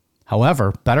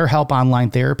 However, BetterHelp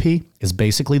Online Therapy is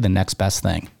basically the next best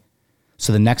thing.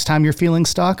 So the next time you're feeling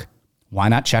stuck, why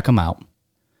not check them out?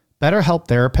 BetterHelp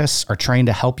therapists are trained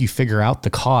to help you figure out the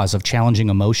cause of challenging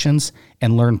emotions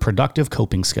and learn productive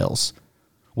coping skills.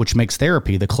 which makes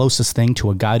therapy the closest thing to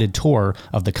a guided tour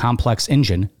of the complex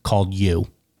engine called you.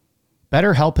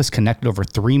 BetterHelp has connected over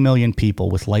 3 million people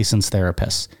with licensed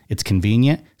therapists. It's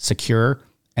convenient, secure,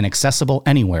 and accessible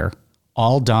anywhere,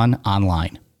 all done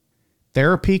online.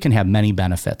 Therapy can have many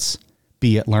benefits,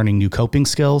 be it learning new coping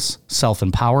skills,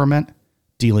 self-empowerment,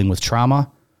 dealing with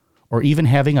trauma, or even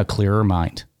having a clearer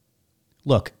mind.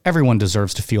 Look, everyone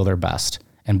deserves to feel their best,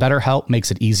 and BetterHelp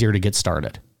makes it easier to get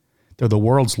started. They're the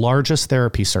world's largest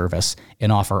therapy service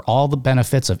and offer all the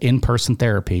benefits of in-person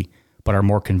therapy, but are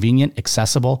more convenient,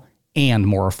 accessible, and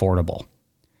more affordable.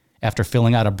 After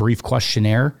filling out a brief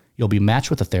questionnaire, you'll be matched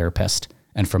with a therapist,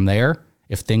 and from there,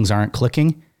 if things aren't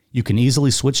clicking, you can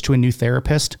easily switch to a new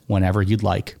therapist whenever you'd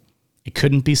like. It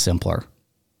couldn't be simpler.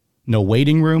 No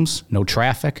waiting rooms, no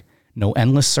traffic, no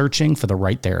endless searching for the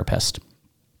right therapist.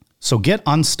 So get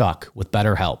unstuck with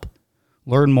BetterHelp.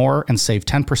 Learn more and save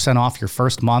 10% off your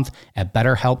first month at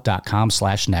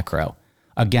betterhelp.com/necro.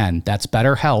 Again, that's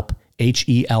BetterHelp,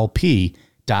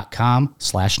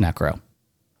 HELP.com/necro.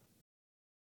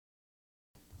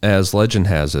 As legend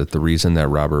has it, the reason that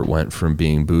Robert went from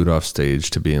being booed off stage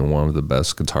to being one of the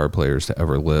best guitar players to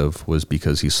ever live was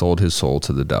because he sold his soul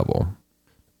to the devil.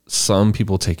 Some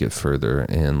people take it further,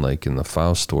 and like in the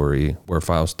Faust story, where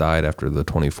Faust died after the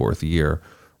 24th year,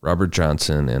 Robert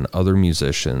Johnson and other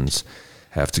musicians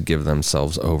have to give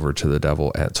themselves over to the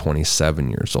devil at 27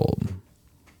 years old.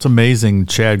 It's amazing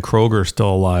Chad Kroeger's still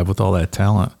alive with all that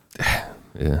talent.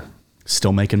 Yeah.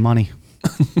 Still making money.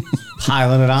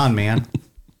 Piling it on, man.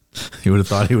 You would have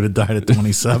thought he would have died at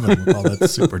 27 with all that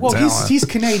super Well, talent. he's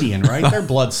Canadian, right? Their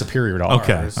blood's superior to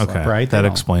ours. Okay. Right? That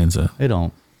explains it. They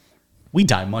don't. We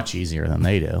die much easier than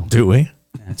they do. Do we?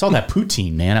 It's all that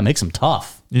poutine, man. It makes them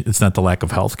tough. It's not the lack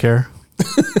of health care. I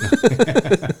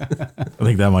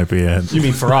think that might be it. You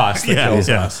mean for us? That kills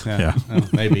us. Yeah. Well,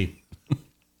 maybe.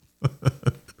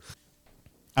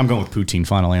 I'm going with poutine.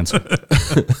 Final answer.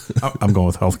 I'm going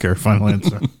with healthcare. Final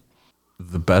answer.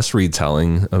 The best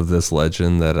retelling of this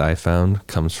legend that I found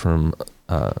comes from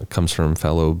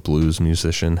fellow blues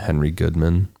musician Henry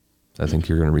Goodman. I think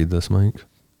you're going to read this, Mike.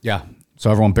 Yeah.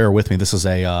 So everyone bear with me. This is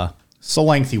a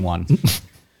lengthy one.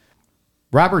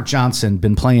 Robert Johnson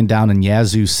been playing down in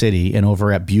Yazoo City and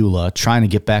over at Beulah trying to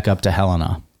get back up to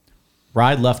Helena.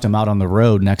 Ride left him out on the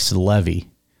road next to the levee.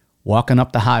 Walking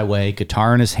up the highway,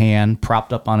 guitar in his hand,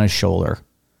 propped up on his shoulder.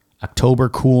 October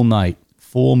cool night,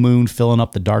 full moon filling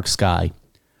up the dark sky.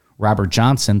 Robert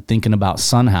Johnson thinking about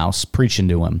Sunhouse, preaching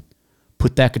to him.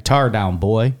 Put that guitar down,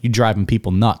 boy. You driving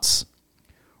people nuts.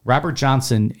 Robert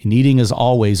Johnson needing as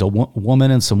always a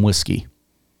woman and some whiskey.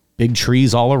 Big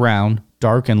trees all around,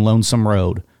 dark and lonesome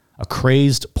road. A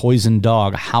crazed, poisoned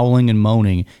dog howling and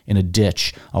moaning in a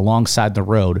ditch alongside the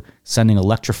road, sending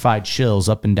electrified chills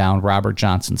up and down Robert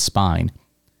Johnson's spine.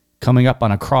 Coming up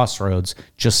on a crossroads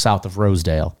just south of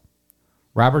Rosedale.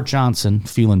 Robert Johnson,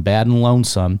 feeling bad and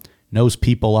lonesome, knows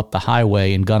people up the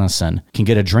highway in Gunnison can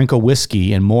get a drink of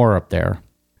whiskey and more up there.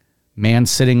 Man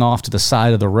sitting off to the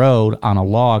side of the road on a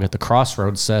log at the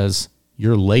crossroads says,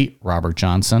 "You're late, Robert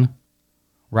Johnson."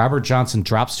 Robert Johnson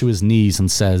drops to his knees and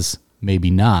says, "Maybe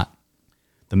not."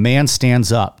 The man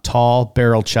stands up, tall,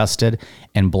 barrel-chested,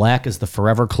 and black as the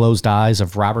forever closed eyes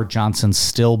of Robert Johnson's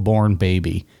stillborn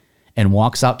baby, and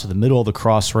walks out to the middle of the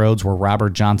crossroads where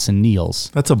Robert Johnson kneels.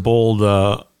 That's a bold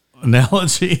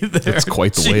analogy there. That's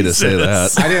quite the way to say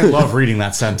that. I didn't love reading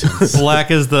that sentence. Black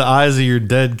as the eyes of your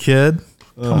dead kid.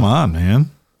 Come on,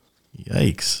 man.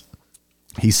 Yikes.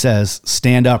 He says,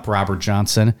 "Stand up, Robert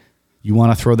Johnson. You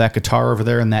want to throw that guitar over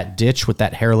there in that ditch with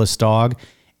that hairless dog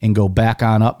and go back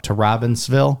on up to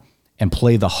Robbinsville and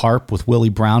play the harp with Willie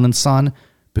Brown and Son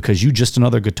because you just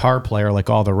another guitar player like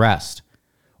all the rest?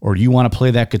 Or do you want to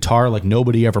play that guitar like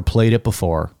nobody ever played it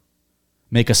before?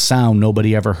 Make a sound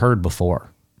nobody ever heard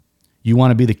before? You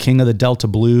want to be the king of the Delta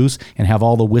Blues and have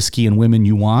all the whiskey and women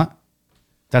you want?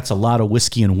 That's a lot of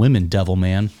whiskey and women, devil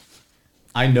man."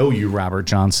 "I know you, Robert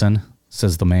Johnson,"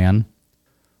 says the man.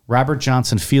 Robert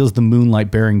Johnson feels the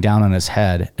moonlight bearing down on his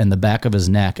head and the back of his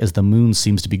neck as the moon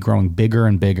seems to be growing bigger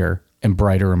and bigger and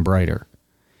brighter.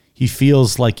 He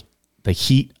feels like the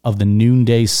heat of the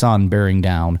noonday sun bearing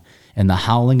down, and the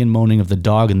howling and moaning of the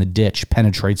dog in the ditch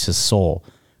penetrates his soul,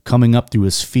 coming up through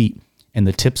his feet and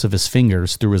the tips of his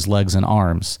fingers through his legs and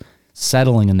arms,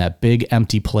 settling in that big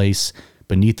empty place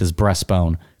beneath his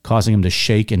breastbone, causing him to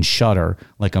shake and shudder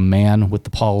like a man with the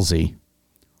palsy.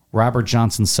 Robert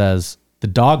Johnson says, "The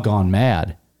dog gone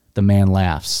mad." The man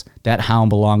laughs. "That hound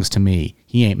belongs to me.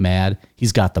 He ain't mad.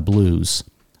 He's got the blues.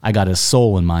 I got his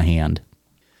soul in my hand."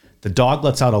 The dog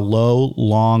lets out a low,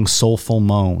 long, soulful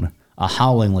moan, a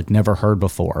howling like never heard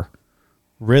before.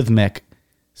 Rhythmic,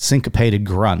 syncopated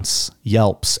grunts,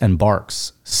 yelps, and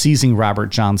barks, seizing Robert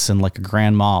Johnson like a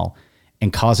grand mal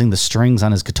and causing the strings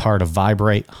on his guitar to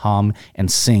vibrate, hum,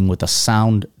 and sing with a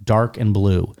sound dark and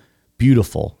blue,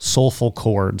 beautiful, soulful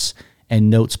chords and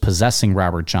notes possessing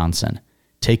Robert Johnson,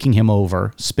 taking him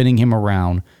over, spinning him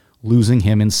around, losing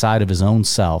him inside of his own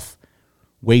self,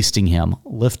 wasting him,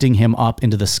 lifting him up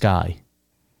into the sky.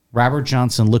 Robert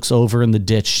Johnson looks over in the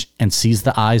ditch and sees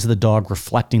the eyes of the dog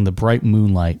reflecting the bright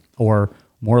moonlight, or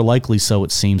more likely so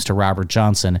it seems to Robert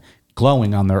Johnson,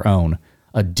 glowing on their own,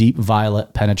 a deep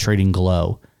violet penetrating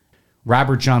glow.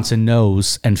 Robert Johnson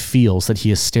knows and feels that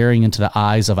he is staring into the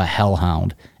eyes of a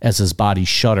hellhound as his body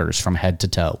shudders from head to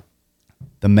toe.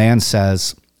 The man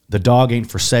says, "The dog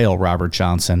ain't for sale, Robert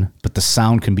Johnson, but the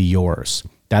sound can be yours.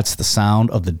 That's the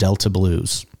sound of the Delta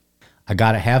Blues." "I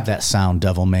gotta have that sound,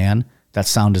 Devil Man. That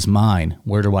sound is mine.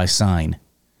 Where do I sign?"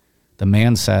 The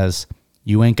man says,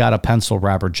 "You ain't got a pencil,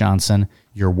 Robert Johnson.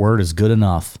 Your word is good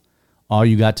enough. All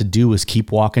you got to do is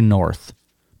keep walking north.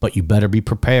 But you better be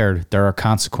prepared. There are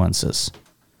consequences."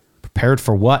 "Prepared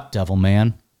for what, Devil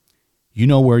Man?" "You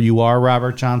know where you are,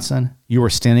 Robert Johnson? You are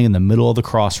standing in the middle of the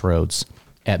crossroads.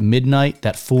 At midnight,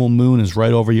 that full moon is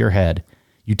right over your head.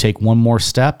 You take one more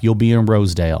step, you'll be in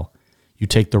Rosedale. You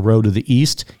take the road to the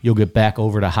east, you'll get back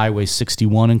over to Highway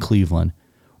 61 in Cleveland.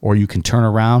 Or you can turn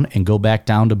around and go back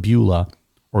down to Beulah,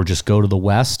 or just go to the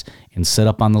west and sit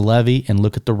up on the levee and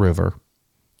look at the river.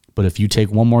 But if you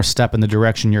take one more step in the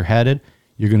direction you're headed,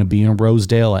 you're going to be in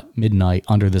Rosedale at midnight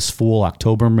under this full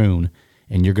October moon,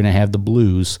 and you're going to have the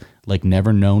blues like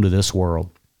never known to this world.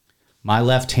 My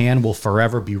left hand will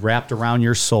forever be wrapped around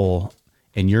your soul,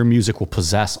 and your music will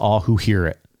possess all who hear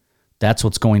it. That's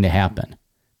what's going to happen.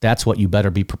 That's what you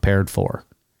better be prepared for.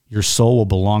 Your soul will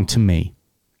belong to me.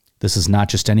 This is not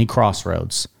just any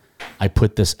crossroads. I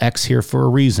put this X here for a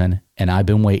reason, and I've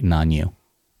been waiting on you."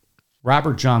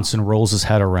 Robert Johnson rolls his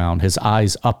head around, his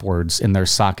eyes upwards in their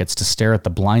sockets to stare at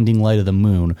the blinding light of the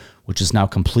moon, which has now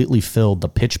completely filled the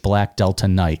pitch-black Delta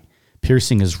night,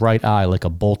 piercing his right eye like a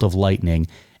bolt of lightning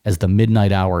as the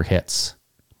midnight hour hits.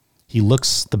 He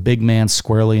looks the big man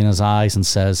squarely in his eyes and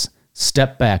says,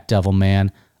 "Step back, Devil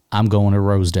Man. I'm going to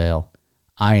Rosedale.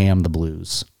 I am the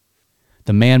blues."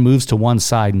 The man moves to one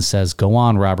side and says, "Go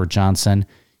on, Robert Johnson.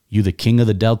 You the king of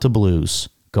the Delta Blues.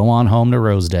 Go on home to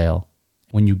Rosedale.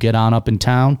 When you get on up in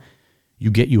town,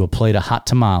 you get you a plate of hot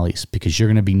tamales because you're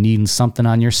going to be needing something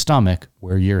on your stomach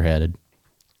where you're headed."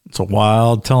 It's a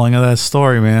wild telling of that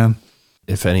story, man.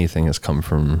 If anything has come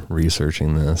from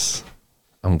researching this,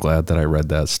 I'm glad that I read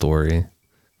that story.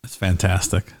 It's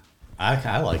fantastic.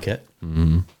 I like it.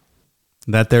 Mm-hmm.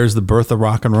 That there's the birth of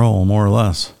rock and roll, more or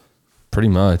less. Pretty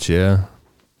much, yeah.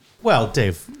 Well,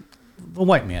 Dave, the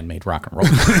white man made rock and roll.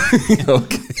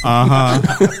 Okay.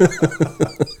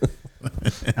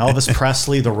 Elvis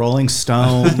Presley, the Rolling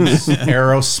Stones,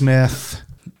 Aerosmith,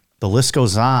 the list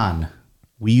goes on.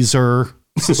 Weezer,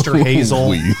 Sister Hazel.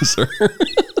 Weezer.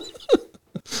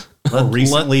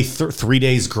 Recently, 3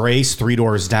 Days Grace, Three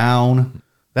Doors Down.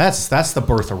 That's the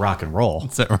birth of rock and roll.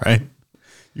 Is that right?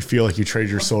 You feel like you trade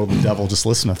your soul to the devil. Just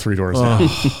listen to Three Doors Down.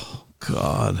 Oh,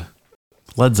 God.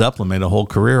 Led Zeppelin made a whole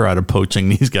career out of poaching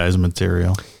these guys'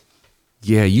 material.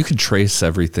 Yeah, you could trace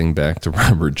everything back to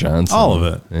Robert Johnson. All of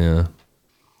it. Yeah.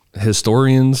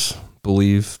 Historians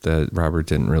believe that Robert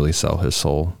didn't really sell his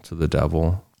soul to the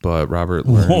devil, but Robert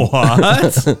learned.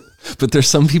 What? But there's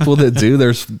some people that do.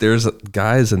 There's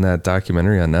guys in that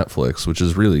documentary on Netflix, which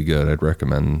is really good. I'd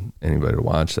recommend anybody to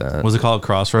watch that. Was it called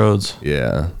Crossroads?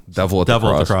 Yeah. Devil at the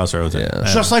the Crossroads. Yeah.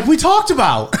 Just like we talked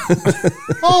about.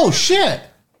 Oh, shit.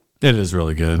 It is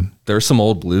really good. There's some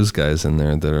old blues guys in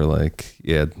there that are like,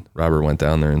 yeah, Robert went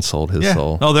down there and sold his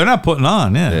soul. No, they're not putting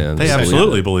on. Yeah, Yeah, they they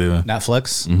absolutely believe it.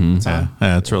 Netflix.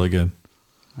 Yeah, it's really good.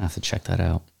 I have to check that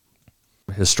out.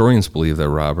 Historians believe that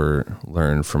Robert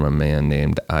learned from a man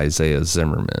named Isaiah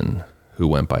Zimmerman, who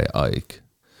went by Ike.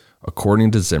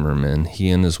 According to Zimmerman, he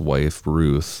and his wife,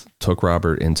 Ruth, took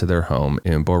Robert into their home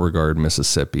in Beauregard,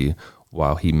 Mississippi,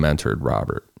 while he mentored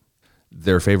Robert.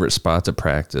 Their favorite spot to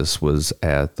practice was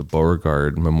at the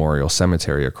Beauregard Memorial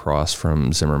Cemetery across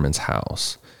from Zimmerman's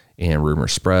house, and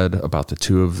rumors spread about the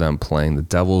two of them playing the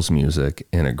devil's music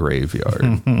in a graveyard.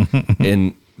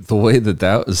 And the way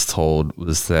that was told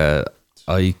was that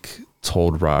Ike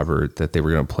told Robert that they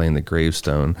were going to play in the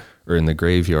gravestone or in the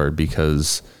graveyard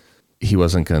because he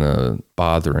wasn't going to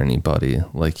bother anybody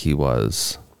like he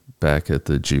was back at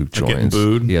the juke joints.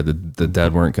 Booed? Yeah, the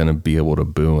dead weren't going to be able to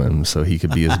boo him, so he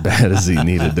could be as bad as he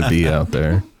needed to be out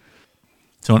there.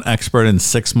 So an expert in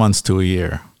 6 months to a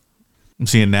year.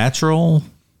 Is he a natural?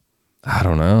 I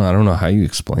don't know. I don't know how you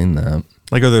explain that.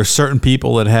 Like, are there certain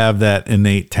people that have that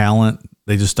innate talent?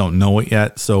 they just don't know it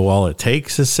yet. So all it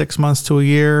takes is 6 months to a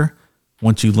year.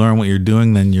 Once you learn what you're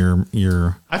doing, then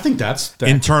your I think that's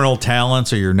internal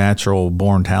talents or your natural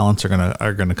born talents are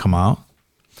gonna come out.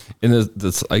 And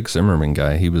this Ike Zimmerman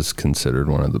guy, he was considered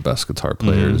one of the best guitar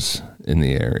players in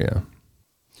the area.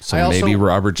 So maybe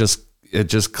Robert it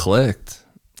just clicked.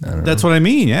 That's what I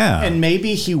mean, yeah. And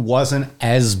maybe he wasn't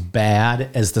as bad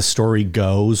as the story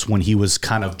goes when he was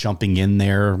kind of jumping in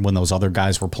there when those other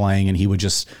guys were playing, and he would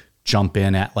just jump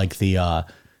in at like the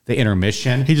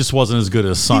intermission. He just wasn't as good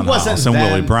as Sunhouse and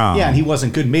Willie Brown. Yeah, and he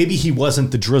wasn't good. Maybe he wasn't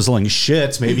the drizzling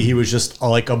shits. Maybe he was just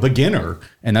like a beginner,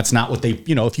 and that's not what they.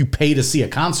 If you pay to see a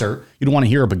concert, you don't want to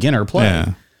hear a beginner play.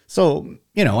 Yeah. So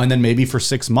and then maybe for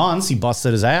 6 months he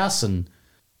busted his ass and.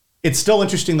 It's still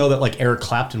interesting, though, that like Eric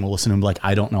Clapton will listen to him like,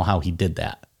 I don't know how he did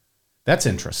that. That's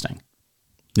interesting.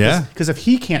 Yeah. Because if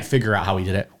he can't figure out how he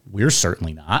did it, we're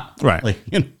certainly not. Right. Like,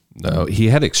 No, he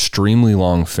had extremely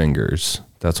long fingers.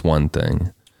 That's one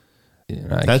thing.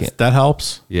 That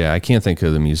helps. Yeah, I can't think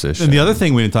of the musician. And the other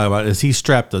thing we didn't talk about is he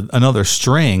strapped another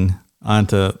string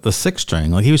onto the 6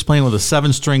 string. Like he was playing with a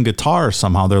 7-string guitar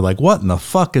somehow. They're like, what in the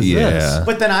fuck is this?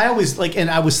 But then I always and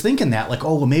I was thinking that like,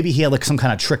 oh, well, maybe he had like some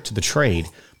kind of trick to the trade.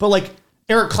 But like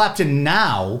Eric Clapton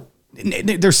now,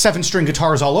 there's 7-string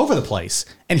guitars all over the place.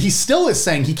 And he still is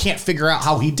saying he can't figure out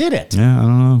how he did it. Yeah, I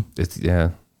don't know.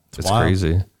 It's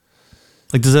crazy.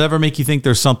 Like, does it ever make you think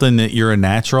there's something that you're a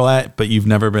natural at, but you've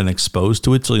never been exposed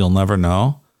to it, so you'll never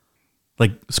know?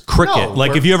 Like cricket. No,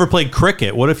 like if you ever played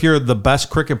cricket, what if you're the best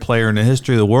cricket player in the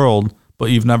history of the world,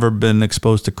 but you've never been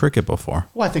exposed to cricket before?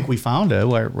 Well, I think we found it.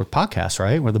 We're podcasts,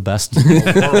 right? We're the best in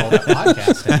the world at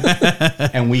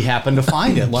podcasting. And we happen to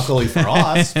find it, luckily for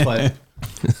us. But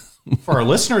for our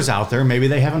listeners out there, maybe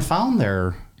they haven't found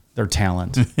their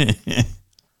talent.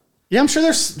 Yeah, I'm sure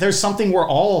there's something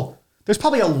there's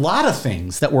probably a lot of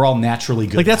things that we're all naturally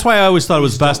good at. Like that's why I always thought it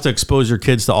was best to expose your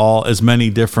kids to as many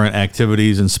different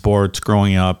activities and sports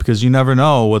growing up, because you never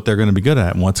know what they're going to be good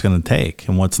at and what's going to take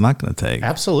and what's not going to take.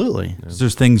 Absolutely.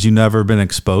 There's things you've never been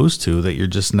exposed to that you're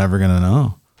just never going to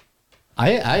know.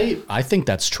 I think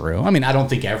that's true. I mean, I don't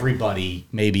think everybody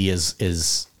maybe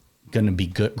is going to be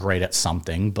great at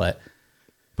something, but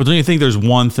don't you think there's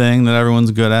one thing that everyone's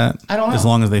good at? I don't know. As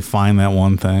long as they find that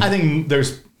one thing. I think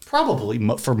there's probably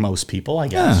for most people, I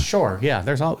guess. Yeah. Sure. Yeah.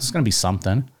 There's going to be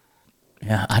something.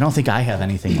 Yeah. I don't think I have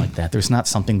anything like that. There's not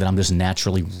something that I'm just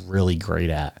naturally really great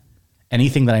at.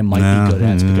 Anything that I might be good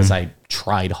at is because I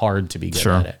tried hard to be good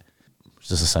at it.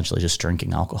 Which is essentially just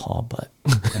drinking alcohol,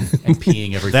 and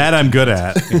peeing every. That I'm good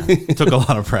at. Yeah. Took a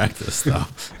lot of practice though.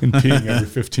 And peeing every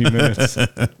 15 minutes.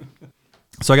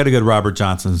 So I got a good Robert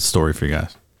Johnson story for you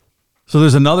guys. So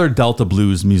there's another Delta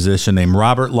blues musician named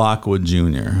Robert Lockwood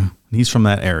Jr. He's from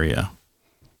that area.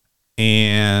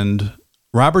 And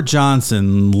Robert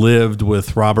Johnson lived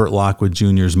with Robert Lockwood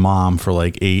Jr.'s mom for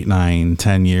like 8, 9,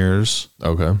 10 years.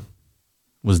 Okay.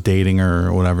 Was dating her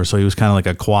or whatever. So he was kind of like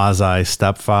a quasi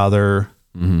stepfather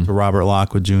to Robert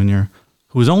Lockwood Jr.,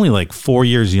 who was only like 4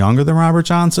 years younger than Robert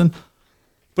Johnson.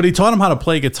 But he taught him how to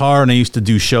play guitar, and they used to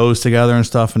do shows together and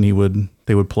stuff. And they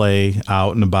would play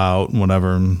out and about and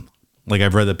whatever. And like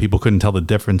I've read that people couldn't tell the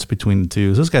difference between the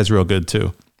two. So this guy's real good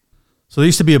too. So there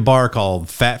used to be a bar called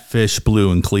Fat Fish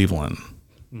Blue in Cleveland,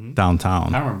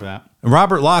 downtown. I remember that. And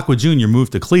Robert Lockwood Jr.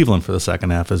 moved to Cleveland for the second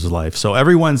half of his life. So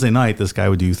every Wednesday night, this guy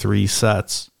would do 3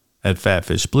 sets at Fat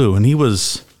Fish Blue. And I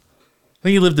think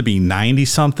he lived to be 90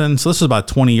 something. So this was about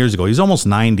 20 years ago. He's almost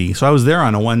 90. So I was there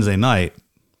on a Wednesday night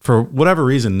for whatever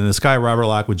reason. And this guy, Robert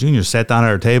Lockwood Jr., sat down at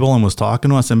our table and was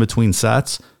talking to us in between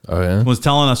sets. Oh, yeah? Was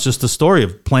telling us just the story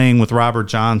of playing with Robert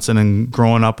Johnson and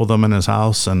growing up with him in his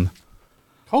house. And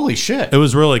holy shit. It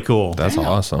was really cool. That's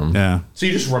awesome. Yeah. So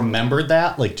you just remembered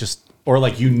that? Or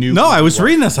like you knew? No, I was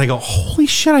reading this. I go, holy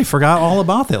shit, I forgot all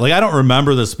about that. Like, I don't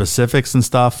remember the specifics and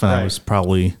stuff. And I was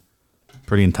probably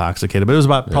pretty intoxicated. But it was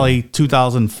about probably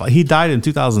 2005. He died in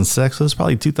 2006. So it was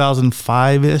probably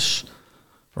 2005-ish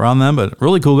around then. But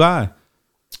really cool guy.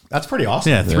 That's pretty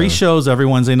awesome. Yeah, 3 shows every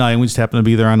Wednesday night. And we just happened to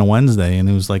be there on a Wednesday. And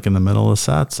he was like in the middle of the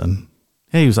sets. And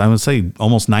he was, I would say,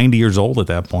 almost 90 years old at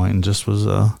that point. And just was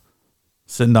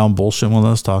sitting down bullshitting with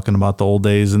us, talking about the old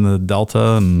days in the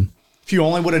Delta. And if you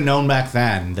only would have known back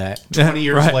then that 20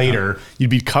 years later, you'd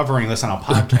be covering this on a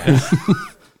podcast.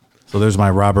 So there's my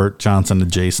Robert Johnson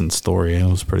adjacent story. It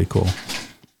was pretty cool.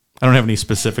 I don't have any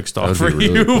specific stuff for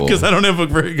really you cool. because I don't have a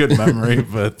very good memory.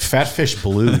 But Fat Fish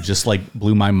Blue just like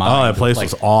blew my mind. Oh, that place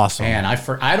was awesome. Man,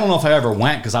 I don't know if I ever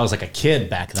went because I was like a kid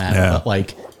back then. Yeah.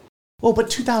 But but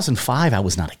 2005, I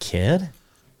was not a kid.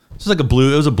 It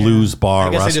was a blues bar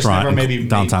I guess I just restaurant never in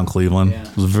downtown Cleveland. Yeah.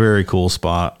 It was a very cool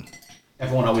spot.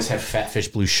 Everyone always had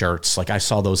Fatfish blue shirts. Like I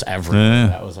saw those everywhere. Yeah.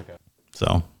 That was like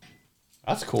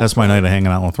that's cool. That's my night of hanging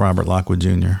out with Robert Lockwood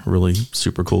Jr. Really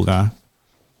super cool guy.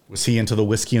 Was he into the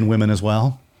whiskey and women as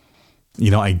well? You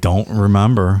know, I don't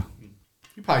remember.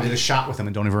 You probably did a shot with him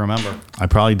and don't even remember. I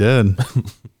probably did.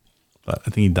 But I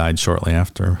think he died shortly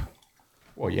after.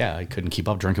 Well, yeah, I couldn't keep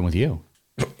up drinking with you.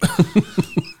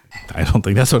 I don't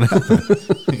think that's what happened.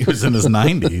 He was in his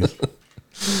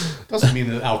 90s. Doesn't mean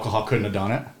that alcohol couldn't have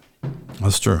done it.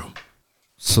 That's true.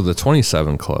 So the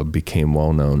 27 Club became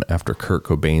well known after Kurt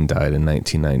Cobain died in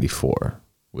 1994,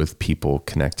 with people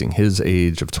connecting his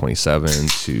age of 27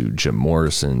 to Jim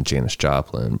Morrison, Janis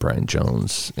Joplin, Brian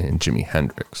Jones, and Jimi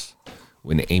Hendrix.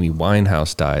 When Amy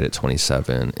Winehouse died at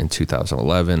 27 in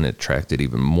 2011, it attracted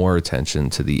even more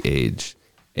attention to the age.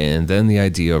 And then the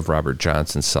idea of Robert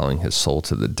Johnson selling his soul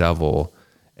to the devil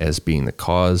as being the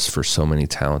cause for so many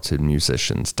talented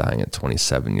musicians dying at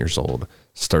 27 years old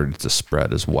started to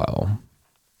spread as well.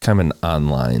 Kind of an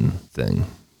online thing.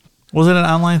 Was it an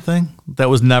online thing? That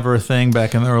was never a thing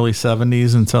back in the early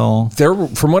 70s until...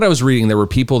 From what I was reading, there were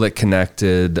people that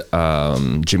connected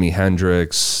Jimi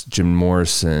Hendrix, Jim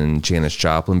Morrison, Janis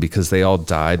Joplin, because they all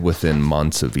died within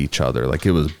months of each other. Like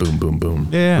it was boom, boom,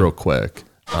 boom, real quick.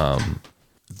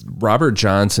 Robert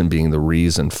Johnson being the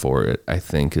reason for it, I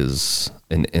think, is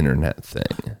an internet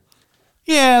thing.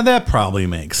 Yeah, that probably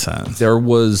makes sense. There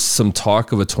was some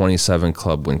talk of a 27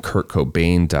 Club when Kurt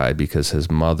Cobain died because his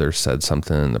mother said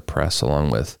something in the press along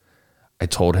with, I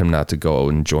told him not to go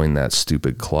and join that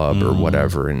stupid club or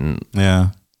whatever. And,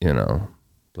 you know,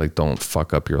 like, don't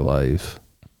fuck up your life.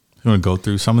 You want to go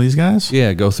through some of these guys?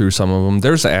 Yeah, go through some of them.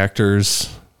 There's actors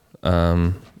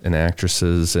and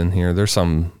actresses in here. There's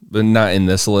some, but not in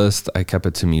this list. I kept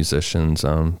it to musicians.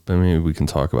 But maybe we can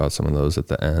talk about some of those at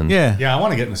the end. Yeah. Yeah, I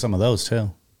want to get into some of those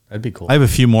too. That'd be cool. I have a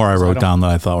few more I wrote down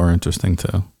that I thought were interesting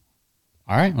too.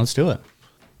 All right, let's do it.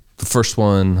 The first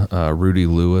one, Rudy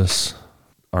Lewis,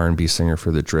 R&B singer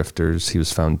for the Drifters. He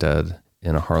was found dead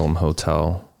in a Harlem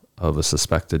hotel of a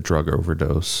suspected drug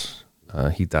overdose.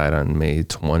 He died on May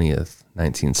 20th,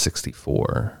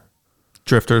 1964.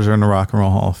 Drifters are in the Rock and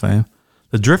Roll Hall of Fame.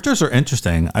 The Drifters are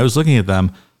interesting. I was looking at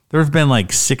them. There have been like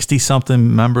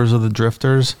 60-something members of the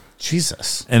Drifters.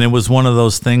 Jesus. And it was one of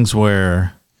those things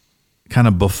where kind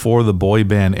of before the boy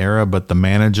band era, but the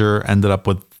manager ended up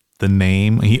with the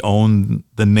name. He owned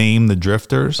the name The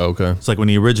Drifters. Okay. It's like when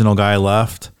the original guy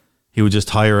left, he would just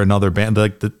hire another band.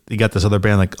 Like he got this other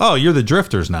band like, oh, you're the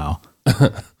Drifters now.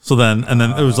 So then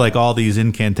it was like all these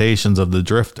incantations of the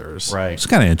Drifters. Right. It's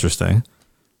kind of interesting.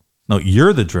 No,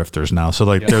 you're the Drifters now. So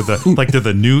like they're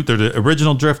the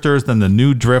original Drifters, then the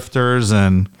new Drifters,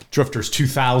 and Drifters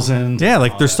 2000. yeah,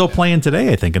 like they're still playing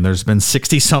today, I think, and there's been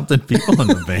 60-something people in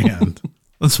the band.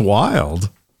 That's wild.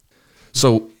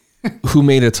 So who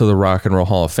made it to the Rock and Roll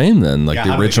Hall of Fame then? Like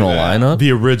the original lineup?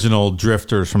 The original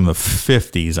Drifters from the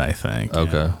 50s, I think.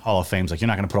 Okay. Hall of Fame's like, you're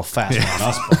not going to put a fast one on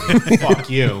us, buddy. Fuck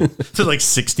you. There's like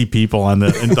 60 people on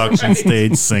the induction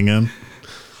stage singing.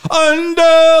 Under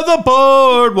the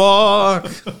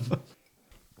boardwalk.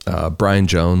 Brian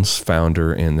Jones,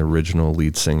 founder and the original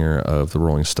lead singer of the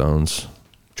Rolling Stones,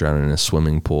 drowned in a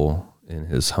swimming pool in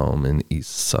his home in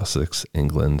East Sussex,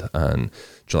 England on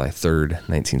July 3rd,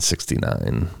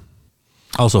 1969.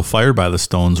 Also fired by the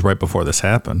Stones right before this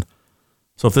happened.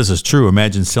 So if this is true,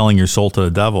 imagine selling your soul to the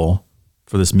devil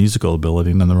for this musical ability,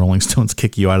 and then the Rolling Stones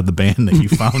kick you out of the band that you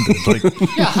founded. Like,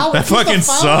 Yeah, how that he's the fucking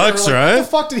founder, sucks, like, right? What the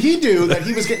fuck did he do that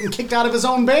he was getting kicked out of his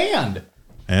own band?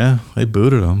 yeah, they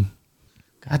booted him.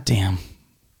 God damn.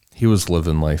 He was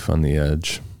living life on the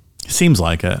edge. Seems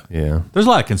like it. Yeah. There's a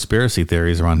lot of conspiracy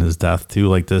theories around his death too.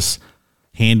 Like this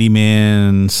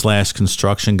handyman /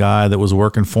 construction guy that was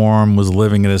working for him was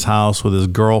living at his house with his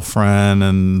girlfriend,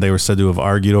 and they were said to have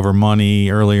argued over money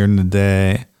earlier in the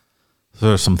day. So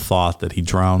there's some thought that he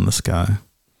drowned this guy.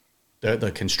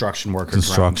 The construction worker.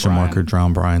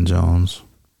 Drowned Brian Jones,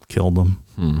 killed him.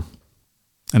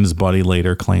 And his buddy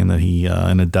later claimed that he,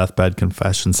 in a deathbed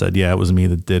confession, said, "Yeah, it was me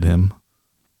that did him."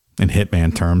 In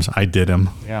hitman terms, I did him.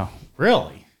 Yeah.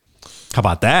 Really? How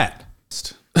about that?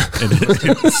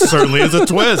 It certainly is a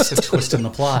twist. It's a twist in the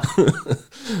plot.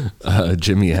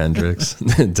 Jimi Hendrix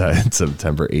died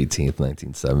September 18th,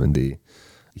 1970.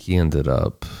 He ended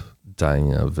up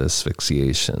dying of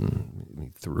asphyxiation.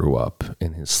 He threw up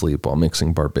in his sleep while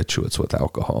mixing barbiturates with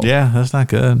alcohol. Yeah, that's not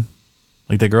good.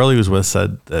 Like the girl he was with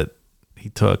said that he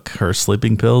took her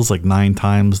sleeping pills like 9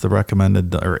 times the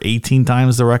recommended, or 18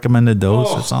 times the recommended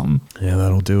dose or something. Yeah,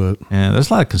 that'll do it. And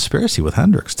there's a lot of conspiracy with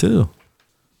Hendrix too.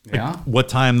 Yeah. What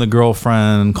time the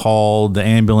girlfriend called the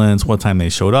ambulance, what time they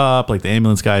showed up. Like the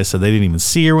ambulance guys said they didn't even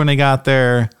see her when they got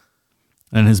there.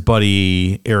 And his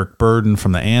buddy Eric Burden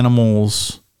from the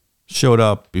Animals showed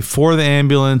up before the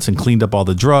ambulance and cleaned up all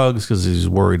the drugs because he's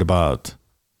worried about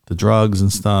the drugs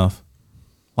and stuff.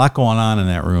 A lot going on in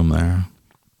that room there.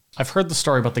 I've heard the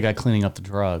story about the guy cleaning up the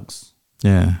drugs.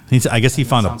 Yeah. I guess he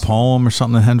found a poem or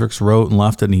something that Hendrix wrote and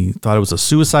left it, and he thought it was a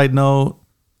suicide note.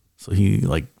 So he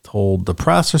like told the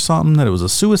press or something that it was a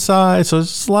suicide. So there's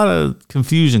just a lot of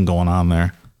confusion going on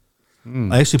there.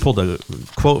 I actually pulled a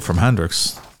quote from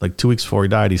Hendrix like 2 weeks before he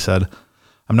died. He said,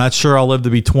 "I'm not sure I'll live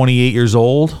to be 28 years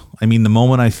old. I mean, the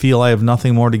moment I feel I have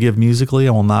nothing more to give musically,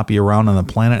 I will not be around on the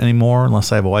planet anymore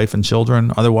unless I have a wife and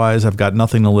children. Otherwise, I've got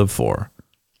nothing to live for."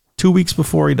 2 weeks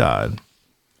before he died.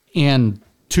 And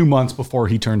 2 months before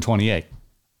he turned 28.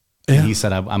 Yeah. And he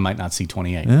said, I might not see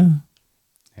 28. Yeah.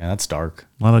 Yeah, that's dark.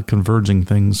 A lot of converging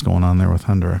things going on there with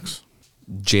Hendrix.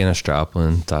 Janis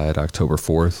Joplin died October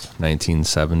 4th,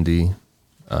 1970,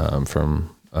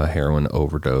 from a heroin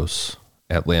overdose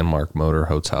at Landmark Motor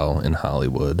Hotel in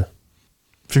Hollywood.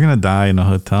 If you're going to die in a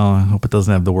hotel, I hope it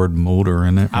doesn't have the word motor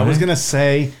in it. Right? I was going to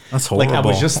say, that's horrible. Like, I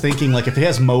was just thinking, like, if it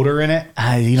has motor in it,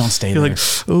 you don't stay You're there.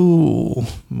 like, ooh,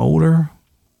 motor.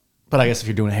 But I guess if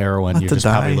you're doing heroin, Not you're to just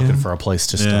probably die, looking yeah. for a place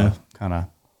just to kind of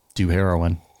do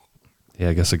heroin. Yeah,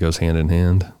 I guess it goes hand in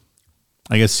hand.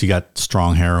 I guess she got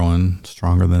strong heroin,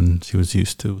 stronger than she was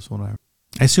used to. Is what I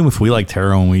assume if we liked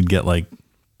heroin, we'd get like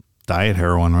diet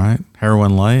heroin, right?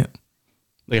 Heroin light.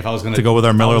 Like if I was going to go with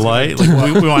our Miller Light,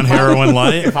 like we want heroin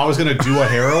light. If I was going to do a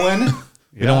heroin,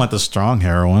 you don't want the strong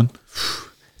heroin.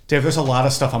 Dave, there's a lot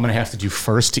of stuff I'm going to have to do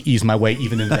first to ease my way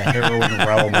even into the heroin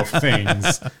realm of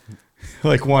things.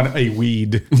 Like a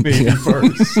weed maybe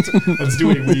first. Let's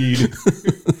do a weed.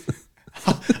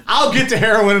 I'll get to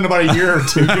heroin in about a year or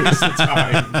 2 years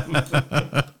time.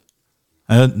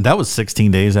 That was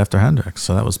 16 days after Hendrix,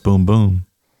 so that was boom, boom.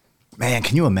 Man,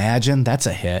 can you imagine? That's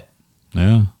a hit.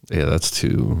 Yeah. Yeah, that's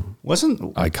two Wasn't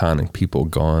iconic people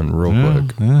gone real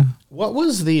quick. Yeah. What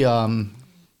was the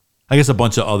I guess a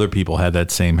bunch of other people had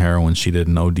that same heroin she did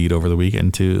and OD'd over the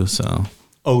weekend too, so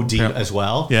OD as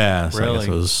well? yeah, so I guess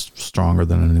it was stronger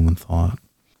than anyone thought.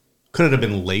 Could it have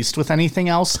been laced with anything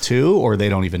else too, or they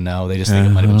don't even know? They just think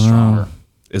it might have been stronger.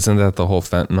 Isn't that the whole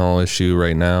fentanyl issue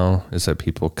right now? Is that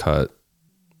people cut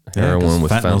heroin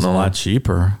with fentanyl's fentanyl? a lot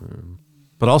cheaper.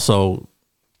 But also,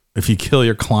 if you kill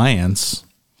your clients,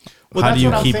 Well, how that's do you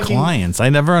what I'm keep thinking. clients? I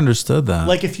never understood that.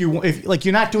 Like if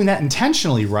you're not doing that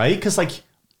intentionally, right? Because like,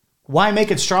 why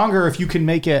make it stronger if you can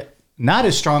make it not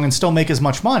as strong and still make as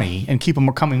much money and keep them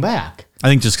coming back? I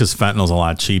think just because fentanyl's a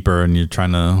lot cheaper and you're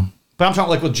trying to. But I'm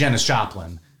talking like with Janis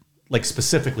Joplin, like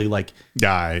specifically, like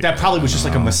Yeah, that probably was just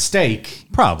like a mistake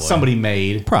Probably. somebody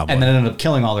made, Probably. and then ended up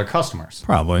killing all their customers.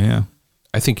 Probably, yeah.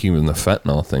 I think even the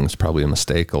fentanyl thing's probably a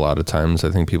mistake a lot of times.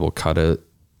 I think people cut it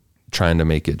trying to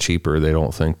make it cheaper. They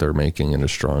don't think they're making it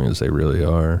as strong as they really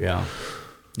are. Yeah.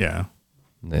 Yeah.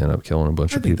 They end up killing a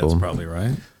bunch of I think people. that's probably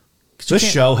right. This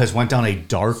show has went down a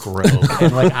dark road,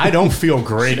 and like I don't feel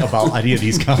great about any of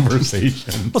these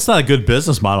conversations. Well, it's not a good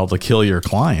business model to kill your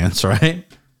clients, right?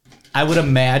 I would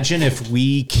imagine if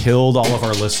we killed all of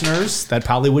our listeners, that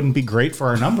probably wouldn't be great for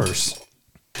our numbers.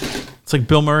 It's like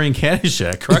Bill Murray and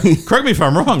Caddyshack. Correct me if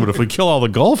I'm wrong, but if we kill all the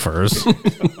golfers.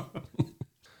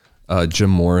 Jim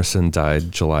Morrison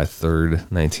died July 3rd,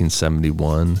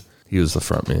 1971. He was the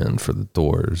frontman for The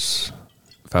Doors,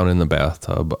 found in the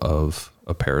bathtub of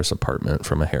a Paris apartment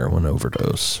from a heroin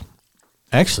overdose.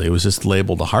 Actually, it was just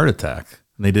labeled a heart attack.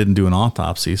 And they didn't do an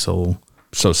autopsy, so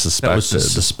Suspected. that was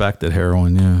just suspected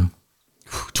heroin, yeah.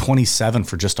 27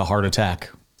 for just a heart attack.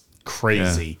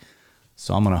 Crazy. Yeah.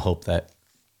 So I'm going to hope that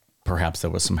perhaps there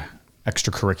was some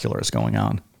extracurriculars going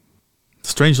on.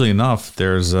 Strangely enough,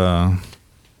 there's I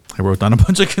wrote down a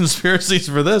bunch of conspiracies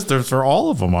for this. There's for all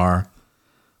of them are.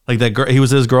 Like that girl, he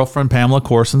was at his girlfriend Pamela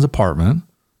Corson's apartment.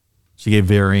 She gave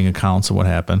varying accounts of what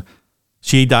happened.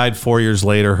 She died 4 years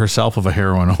later herself of a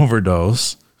heroin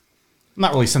overdose. I'm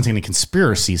not really sensing any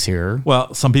conspiracies here.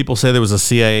 Well, some people say there was a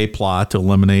CIA plot to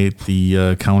eliminate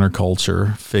the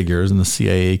counterculture figures, and the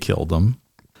CIA killed them.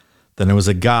 Then there was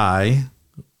a guy,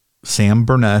 Sam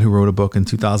Burnett, who wrote a book in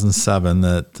 2007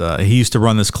 that he used to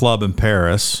run this club in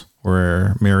Paris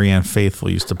where Marianne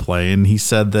Faithfull used to play, and he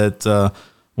said that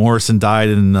Morrison died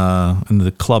in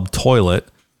the club toilet,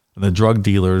 and the drug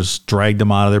dealers dragged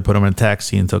him out of there, put him in a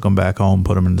taxi, and took him back home,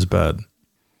 put him in his bed.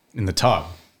 In the tub.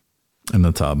 In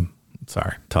the tub.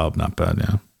 Sorry, tub, not bed,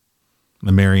 yeah.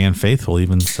 The Marianne Faithfull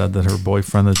even said that her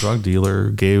boyfriend, the drug dealer,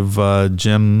 gave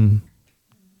Jim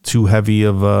too heavy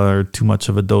of or too much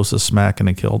of a dose of smack and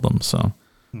it killed him. So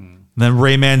Then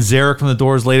Ray Manzarek from The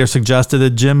Doors later suggested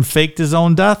that Jim faked his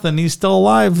own death and he's still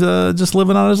alive, just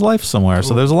living out his life somewhere.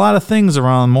 So there's a lot of things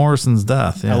around Morrison's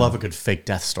death. Yeah. I love a good fake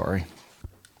death story.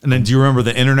 And then do you remember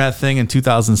the internet thing in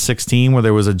 2016 where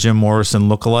there was a Jim Morrison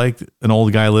lookalike, an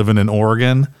old guy living in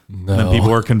Oregon? No. And then people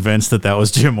were convinced that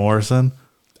was Jim Morrison?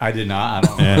 I did not. I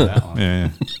don't know that one.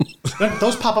 Yeah.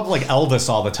 Those pop up like Elvis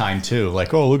all the time, too.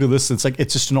 Like, oh, look at this. It's like,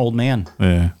 it's just an old man.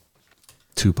 Yeah.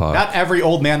 Tupac. Not every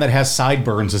old man that has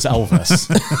sideburns is Elvis.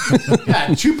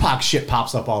 Yeah, Tupac shit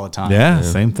pops up all the time. Yeah,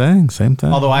 same thing. Same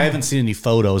thing. Although I haven't seen any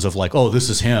photos of like, oh, this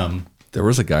is him. There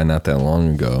was a guy not that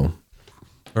long ago,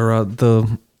 or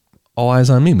the All Eyes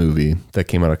on Me movie that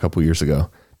came out a couple years ago.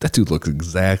 That dude looks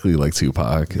exactly like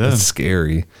Tupac. Yeah. It's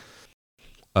scary.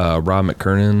 Rob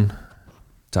McKernan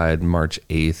died March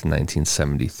 8th,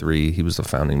 1973. He was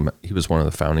one of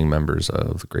the founding members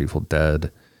of the Grateful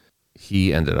Dead.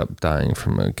 He ended up dying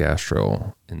from a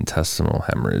gastrointestinal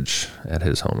hemorrhage at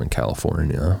his home in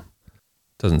California.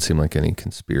 Doesn't seem like any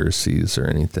conspiracies or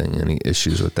anything, any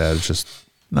issues with that. It's just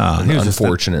an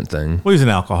unfortunate thing. Well, he's an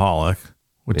alcoholic,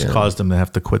 which caused him to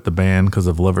have to quit the band because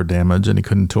of liver damage, and he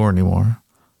couldn't tour anymore.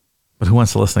 But who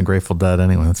wants to listen to Grateful Dead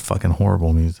anyway? That's fucking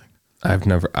horrible music. I've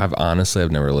never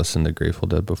listened to Grateful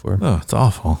Dead before. Oh, it's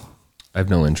awful. I have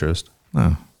no interest.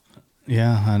 Oh.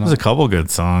 Yeah, I know. There's a couple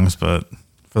good songs, but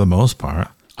for the most part,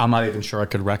 I'm not even sure I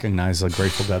could recognize a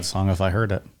Grateful Dead song if I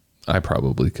heard it. I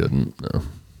probably couldn't. No.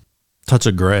 Touch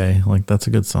of Grey, like that's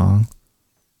a good song.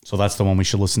 So that's the one we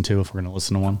should listen to if we're going to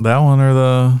listen to one. That one or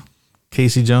the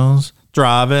Casey Jones,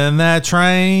 driving that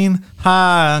train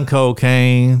high on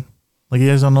cocaine. Like, you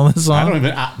guys don't know this song? I don't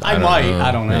even. I might.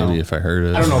 I don't know. Maybe if I heard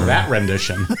it. I don't know that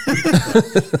rendition.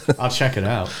 I'll check it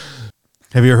out.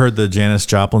 Have you heard the Janis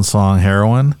Joplin song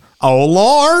Heroin? Oh,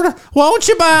 Lord, won't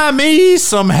you buy me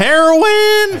some heroin?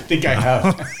 I think I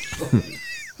have.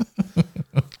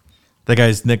 That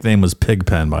guy's nickname was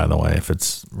Pigpen, by the way, if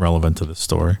it's relevant to this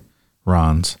story.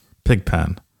 Ron's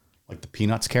Pigpen. Like the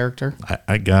Peanuts character?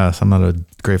 I guess. I'm not a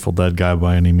Grateful Dead guy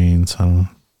by any means.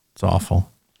 It's awful.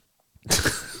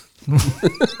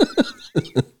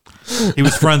 He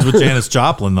was friends with Janis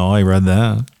Joplin, though. I read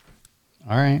that.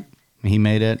 All right. He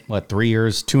made it, 3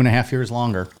 years, 2.5 years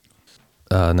longer.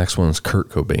 Next one is Kurt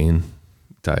Cobain.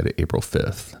 Died April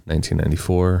 5th,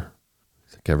 1994.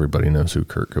 I think everybody knows who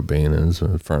Kurt Cobain is, a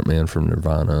frontman from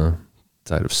Nirvana.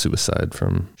 Died of suicide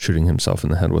from shooting himself in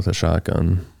the head with a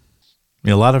shotgun.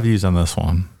 Yeah, a lot of views on this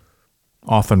one.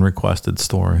 Often requested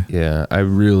story. Yeah,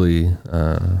 I'm really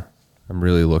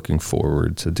looking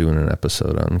forward to doing an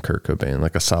episode on Kurt Cobain,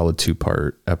 like a solid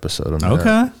 2-part episode on that.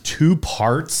 Okay. 2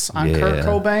 parts on Kurt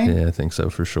Cobain? Yeah, I think so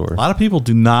for sure. A lot of people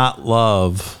do not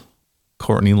love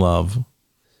Courtney Love.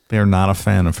 They're not a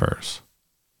fan of hers.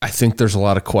 I think there's a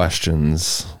lot of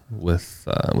questions with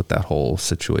that whole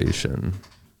situation.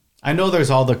 I know there's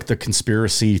all the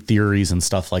conspiracy theories and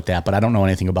stuff like that, but I don't know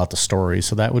anything about the story.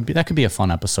 So that could be a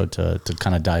fun episode to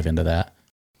kind of dive into that.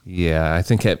 Yeah, I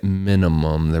think at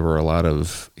minimum there were a lot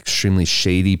of extremely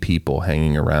shady people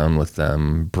hanging around with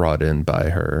them, brought in by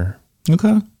her.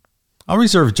 Okay. I'll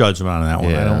reserve judgment on that one.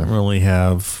 Yeah. I don't really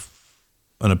have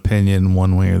an opinion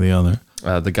one way or the other.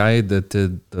 The guy that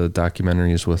did the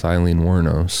documentaries with Eileen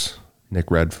Wuornos, Nick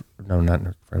Redford. No, not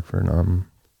Nick Redford.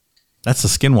 That's the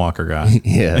Skinwalker guy.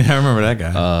 Yeah. I remember that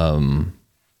guy.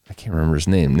 I can't remember his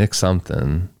name, Nick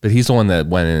something, but he's the one that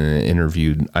went in and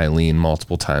interviewed Eileen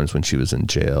multiple times when she was in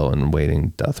jail and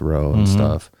waiting death row and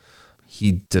stuff.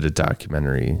 He did a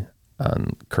documentary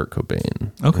on Kurt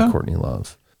Cobain and Courtney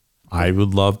Love. I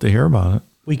would love to hear about it.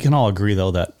 We can all agree,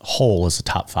 though, that Hole is a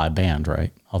top 5 band,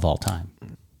 right, of all time.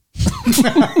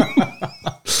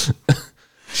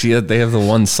 They have the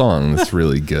one song that's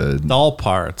really good. All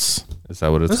Parts. Is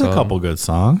that what it's There's called? A couple good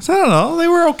songs. I don't know. They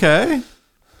were okay.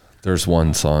 There's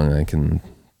one song I can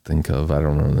think of. I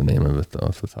don't know the name of it, though,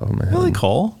 off the top of my head. Really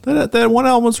cool. That one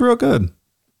album was real good.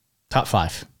 Top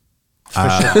 5.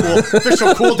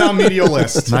 Official cool down media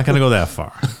list. Not going to go that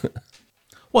far.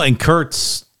 Well, and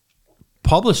Kurt's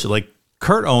published,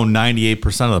 Kurt owned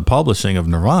 98% of the publishing of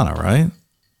Nirvana, right?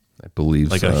 I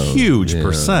believe so. A huge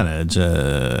percentage.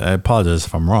 I apologize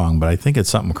if I'm wrong, but I think it's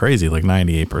something crazy, like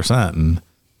 98%. And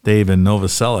Dave and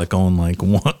Novoselic own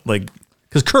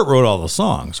because Kurt wrote all the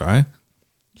songs, right?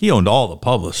 He owned all the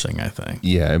publishing, I think.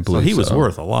 Yeah, I believe so. He was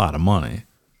worth a lot of money.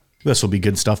 This will be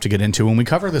good stuff to get into when we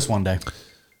cover this one day.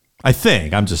 I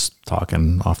think. I'm just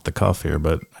talking off the cuff here,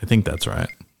 but I think that's right.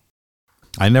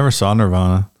 I never saw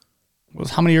Nirvana.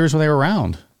 How many years were they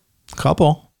around? A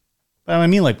couple. I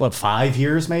mean, 5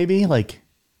 years maybe?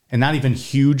 And not even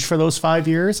huge for those 5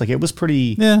 years? It was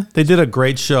pretty... Yeah, they did a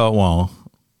great show. Well,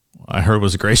 I heard it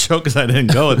was a great show because I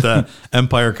didn't go at the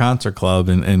Empire Concert Club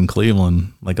in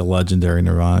Cleveland, like a legendary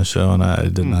Nirvana show, and I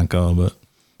did not go, but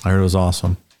I heard it was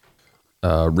awesome.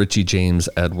 Richie James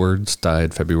Edwards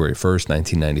died February 1st,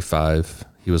 1995.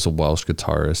 He was a Welsh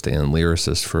guitarist and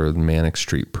lyricist for the Manic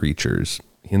Street Preachers.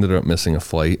 He ended up missing a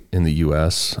flight in the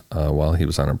U.S. While he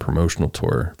was on a promotional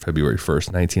tour, February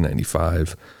 1st,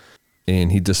 1995.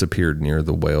 And he disappeared near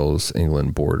the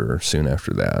Wales-England border soon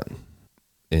after that.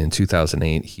 In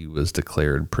 2008, he was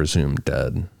declared presumed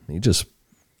dead. He just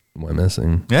went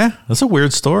missing. Yeah, that's a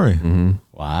weird story. Mm-hmm.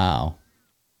 Wow.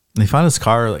 They found his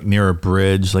car like near a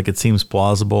bridge. Like it seems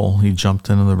plausible. He jumped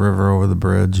into the river over the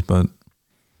bridge. But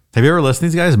have you ever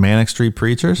listened to these guys, Manic Street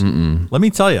Preachers? Mm-mm. Let me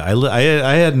tell you,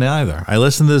 I had neither. I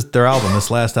listened to their album,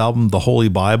 this last album, The Holy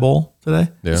Bible, today.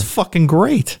 Yeah. It's fucking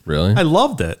great. Really? I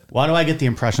loved it. Why do I get the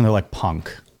impression they're like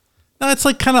punk? No, it's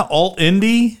like kind of alt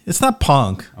indie. It's not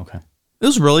punk. Okay. It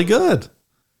was really good. I'm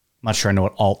not sure I know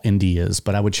what alt indie is,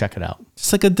 but I would check it out.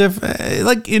 Just like a different,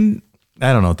 like in.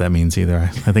 I don't know what that means either. I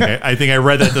think I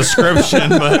read that description,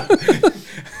 but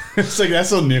It's like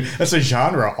that's a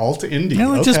genre, alt indie. yeah,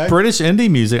 like just British indie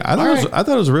music. I thought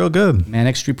it was real good.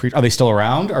 Manic Street Preachers. Are they still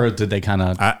around, or did they kind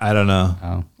of? I don't know.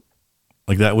 Oh.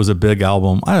 Like that was a big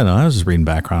album. I don't know. I was just reading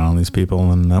background on these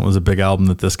people, and that was a big album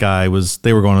that this guy was.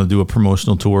 They were going to do a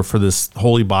promotional tour for this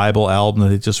Holy Bible album that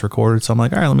they just recorded. So I'm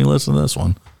like, all right, let me listen to this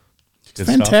one. It's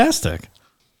fantastic.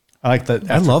 I like that.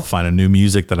 I love finding new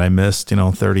music that I missed,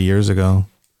 30 years ago.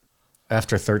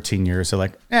 After 13 years, they're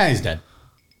like, he's dead.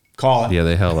 Call it. Yeah,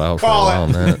 they held out for a Call while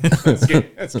on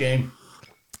that. That's game.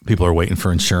 People are waiting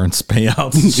for insurance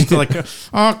payouts. They're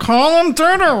like, call him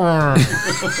dead.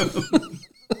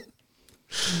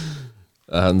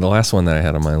 And the last one that I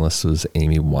had on my list was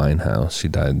Amy Winehouse. She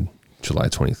died July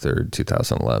 23rd,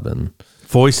 2011.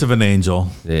 Voice of an angel.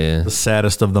 Yeah. The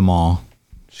saddest of them all.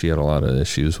 She had a lot of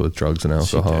issues with drugs and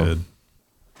alcohol. She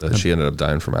did. She ended up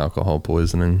dying from alcohol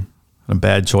poisoning. A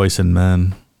bad choice in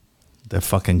men. That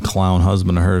fucking clown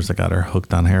husband of hers that got her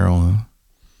hooked on heroin.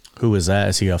 Who is that?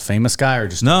 Is he a famous guy or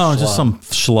just No, a just schlub? some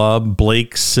schlub.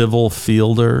 Blake Civil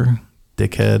Fielder,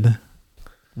 dickhead.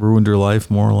 Ruined her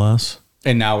life, more or less.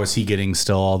 And now is he getting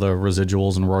still all the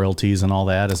residuals and royalties and all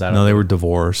that? Is that No, they were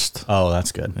divorced. Oh,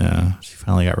 that's good. Yeah, she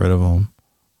finally got rid of him.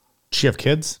 Does she have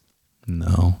kids?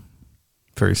 No.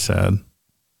 Very sad.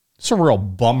 It's a real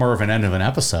bummer of an end of an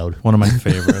episode. One of my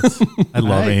favorites. I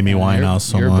love Amy Winehouse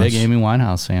so You're much. a big Amy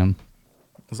Winehouse fan.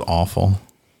 It was awful.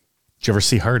 Did you ever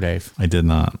see her, Dave? I did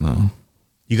not, no.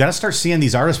 You got to start seeing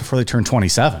these artists before they turn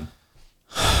 27.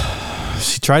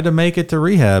 She tried to make it to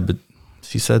rehab, but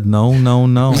she said no.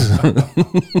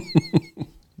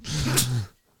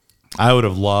 I would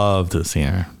have loved to see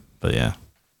her, but yeah,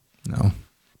 no.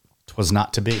 Twas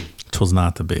not to be. Twas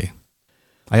not to be.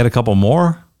 I got a couple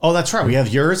more. Oh, that's right. We have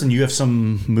yours, and you have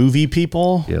some movie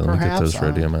people. Yeah, let me get perhaps? those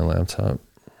ready on my laptop.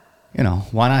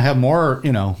 Why not have more,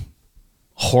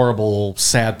 horrible,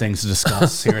 sad things to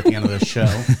discuss here at the end of the show?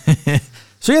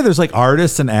 So yeah, there's like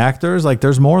artists and actors. Like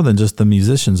there's more than just the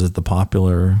musicians as the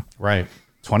popular Right.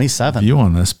 27. view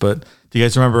on this. But do you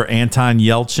guys remember Anton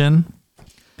Yelchin?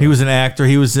 He was an actor.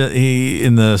 He was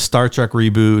in the Star Trek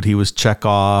reboot. He was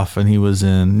Chekhov, and he was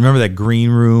in. Remember that Green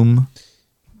Room,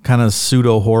 kind of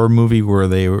pseudo horror movie where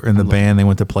they were in the band. They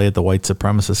went to play at the white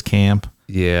supremacist camp.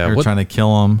 Yeah. They were trying to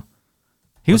kill him.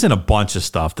 He was in a bunch of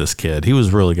stuff. This kid. He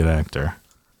was a really good actor.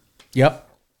 Yep.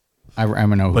 I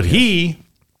know. Who But he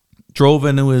drove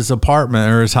into his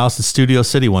apartment or his house in Studio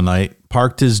City one night,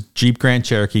 parked his Jeep Grand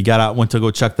Cherokee, got out, went to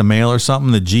go check the mail or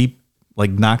something. The Jeep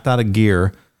knocked out of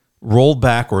gear, rolled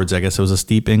backwards. I guess it was a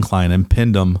steep incline, and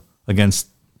pinned him against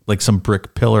some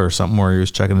brick pillar or something where he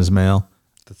was checking his mail.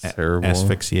 That's terrible.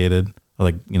 Asphyxiated,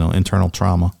 internal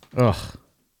trauma. Ugh.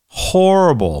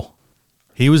 Horrible.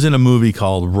 He was in a movie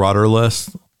called Rudderless.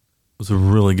 It was a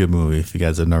really good movie. If you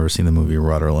guys have never seen the movie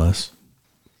Rudderless.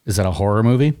 Is that a horror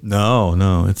movie?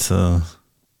 No. It's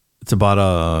about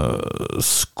a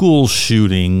school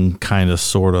shooting kind of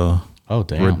sort of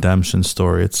redemption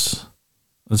story. It's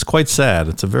quite sad.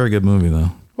 It's a very good movie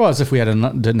though. Well, as if we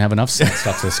didn't have enough sad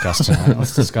stuff to discuss tonight.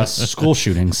 Let's discuss school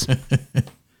shootings.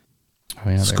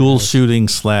 School shooting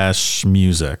 /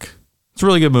 music. It's a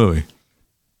really good movie.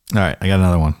 All right, I got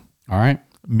another one. All right.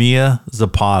 Mia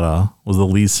Zapata was the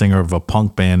lead singer of a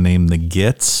punk band named The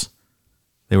Gits.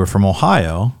 They were from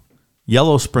Ohio,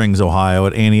 Yellow Springs, Ohio,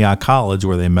 at Antioch College,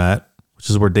 where they met, which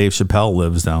is where Dave Chappelle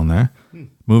lives down there.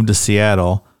 Moved to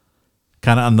Seattle,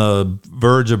 kind of on the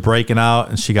verge of breaking out,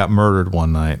 and she got murdered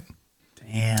one night.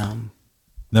 Damn.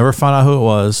 Never found out who it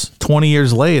was. 20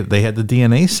 years later, they had the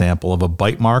DNA sample of a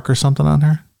bite mark or something on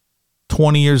her.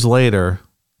 20 years later,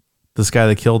 this guy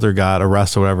that killed her got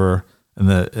arrested or whatever, and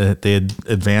they had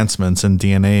advancements in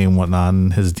DNA and whatnot,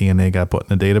 and his DNA got put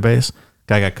in a database.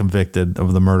 Guy got convicted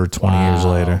of the murder 20 years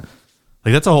later.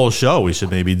 Like, that's a whole show we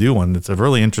should maybe do one. It's a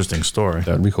really interesting story.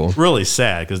 That'd be cool. Really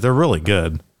sad because they're really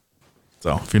good.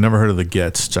 So if you've never heard of the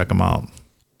Gits, check them out.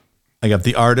 I got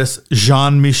the artist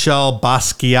Jean-Michel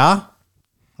Basquiat.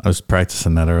 I was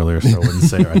practicing that earlier, so I wouldn't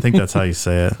say it. I think that's how you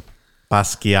say it.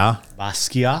 Basquiat.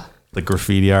 Basquiat? The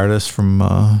graffiti artist from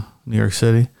New York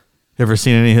City. You ever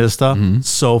seen any of his stuff?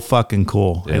 So fucking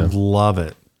cool. Yeah. I love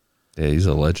it. Yeah, he's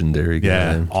a legendary guy.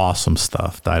 Yeah, awesome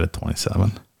stuff. Died at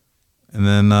 27. And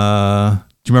then, do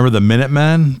you remember the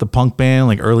Minutemen, the punk band,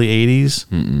 like early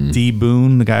 80s? D.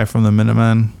 Boone, the guy from the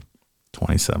Minutemen,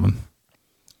 27.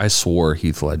 I swore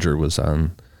Heath Ledger was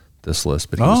on this list,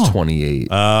 but he was 28.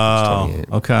 Oh,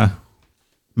 28. okay.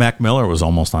 Mac Miller was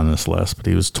almost on this list, but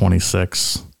he was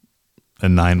 26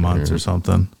 in 9 months or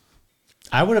something.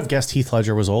 I would have guessed Heath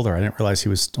Ledger was older. I didn't realize he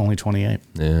was only 28.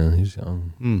 Yeah, he's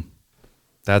young.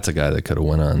 That's a guy that could have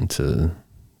went on to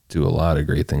do a lot of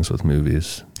great things with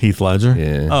movies. Heath Ledger?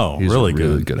 Yeah. Oh, he's really a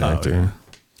good actor. yeah.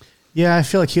 Yeah, I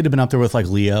feel like he'd have been up there with like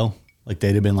Leo. Like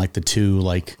they'd have been like the two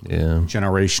like Yeah.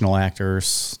 generational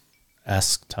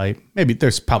actors-esque type. Maybe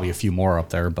there's probably a few more up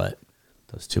there, but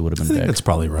those two would have I been think big. that's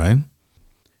probably right.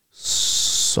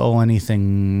 So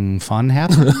anything fun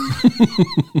happen?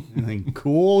 Anything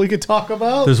cool we could talk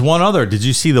about? There's one other. Did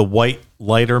you see the white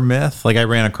lighter myth? Like, I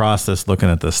ran across this looking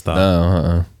at this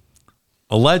stuff.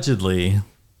 Allegedly,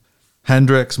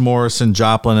 Hendrix, Morrison,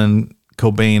 Joplin, and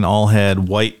Cobain all had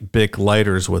white Bic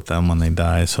lighters with them when they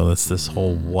died. So it's this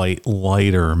whole white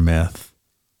lighter myth.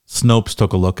 Snopes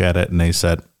took a look at it and they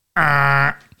said,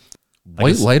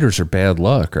 White lighters are bad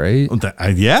luck, right?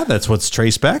 yeah, that's what's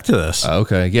traced back to this.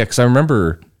 Okay. Yeah, because I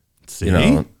remember, See? you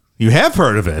know, You have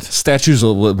heard of it. statutes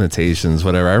of limitations,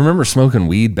 whatever. I remember smoking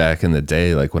weed back in the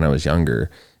day, like when I was younger.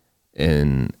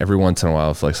 And every once in a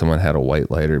while, if like someone had a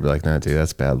white lighter, I'd be like, nah, dude,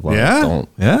 that's bad luck. Yeah.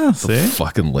 Don't See?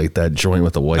 fucking light that joint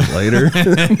with a white lighter.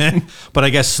 But I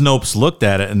guess Snopes looked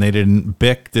at it and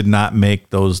Bic did not make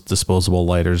those disposable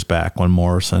lighters back when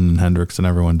Morrison and Hendrix and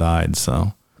everyone died.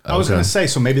 So I was going to say,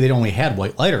 so maybe they only had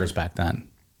white lighters back then.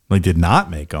 they did not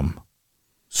make them.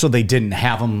 So they didn't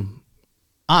have them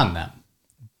on them.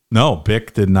 No,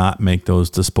 Bic did not make those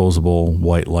disposable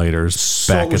white lighters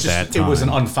So back it was at just, that time. It was an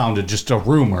unfounded, just a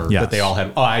rumor Yes. that they all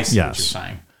had. Oh, I see what Yes. you're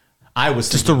saying. I was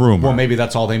Just thinking, a rumor. Well, maybe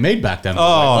that's all they made back then. Oh,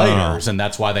 white no, no. lighters, and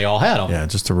that's why they all had them. Yeah,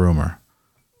 just a rumor.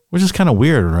 Which is kind of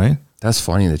weird, right? That's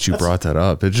funny that you brought that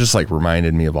up. It just like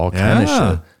reminded me of all kind of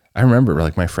Yeah. shit. I remember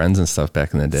like my friends and stuff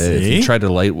back in the day. If See? you tried to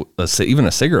light even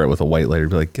a cigarette with a white lighter, you'd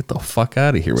be like, get the fuck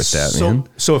out of here with that, man.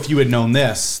 So if you had known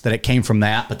this, that it came from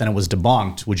that, but then it was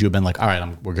debunked, would you have been like, all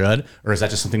right, we're good? Or is that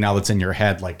just something now that's in your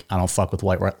head? Like, I don't fuck with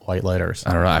white lighters.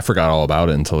 I don't know. I forgot all about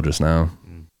it until just now.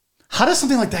 How does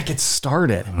something like that get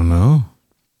started? I don't know.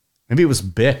 Maybe it was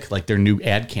Bic, like their new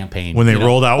ad campaign. When they you know,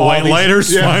 rolled out all white these-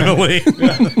 lighters, finally.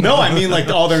 No, I mean like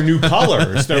all their new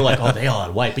colors. They're like, oh, they all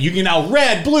had white, but you can now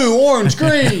red, blue, orange,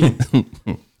 green.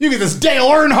 You get this Dale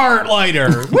Earnhardt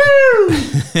lighter.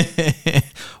 Woo!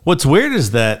 What's weird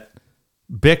is that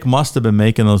Bic must have been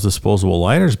making those disposable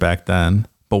lighters back then,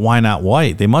 but why not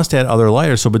white? They must have had other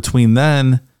lighters. So between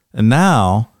then and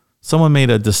now, someone made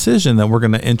a decision that we're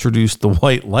going to introduce the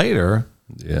white lighter.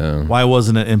 Yeah. Why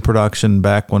wasn't it in production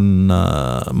back when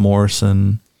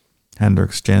Morrison,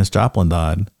 Hendrix, Janis Joplin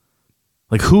died?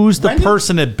 Like, who's the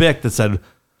person at Bic that said,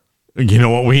 you know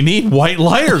what, we need white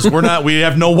lighters. We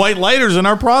have no white lighters in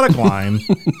our product line.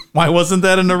 Why wasn't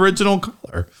that an original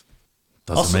color?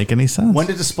 Doesn't Also, make any sense. When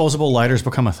did disposable lighters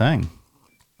become a thing?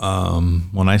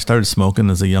 When I started smoking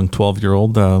as a young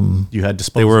 12-year-old, You had they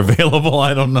disposable. were available.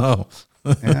 I don't know.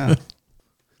 Yeah.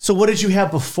 So what did you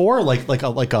have before? Like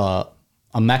a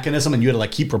mechanism, and you had to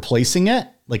like keep replacing it,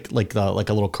 like a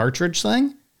little cartridge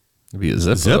thing. Maybe a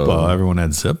Zippo. Zippo. Everyone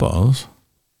had Zippos.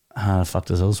 How the fuck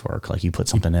does those work? Like you put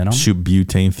something in them? Shoot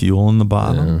butane fuel in the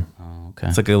bottom. Oh, okay.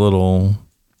 It's like a little...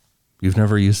 You've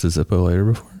never used a Zippo lighter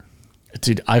before?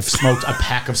 Dude, I've smoked a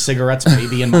pack of cigarettes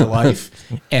maybe in my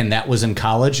life, and that was in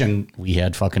college, and we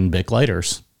had fucking Bic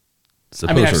lighters. Zippos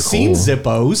I mean, I've are seen cool.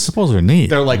 Zippos. Suppose they're neat.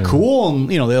 They're like cool, and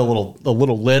you know they have a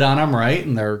little lid on them, right?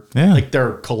 And they're like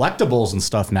they're collectibles and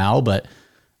stuff now, but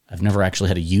I've never actually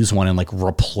had to use one and like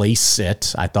replace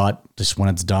it. I thought just when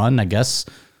it's done, I guess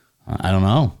I don't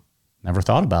know. Never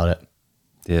thought about it.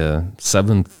 Yeah.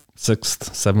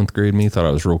 7th grade me thought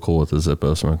I was real cool with the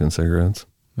Zippo smoking cigarettes.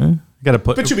 You got to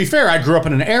put... But to be fair, I grew up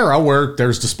in an era where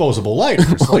there's disposable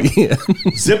lighters. Like, Yeah.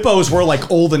 Zippos were like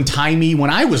old and timey when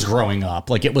I was growing up.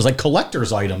 Like it was like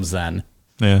collector's items then.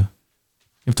 Yeah.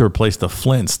 have to replace the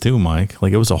flints too, Mike.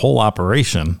 Like, it was a whole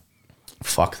operation.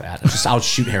 Fuck that. I'll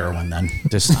shoot heroin then.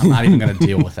 I'm not even going to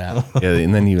deal with that. Yeah,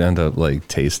 and then you end up like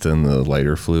tasting the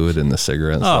lighter fluid in the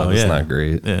cigarette. So it's not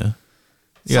great. Yeah.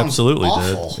 You Sounds absolutely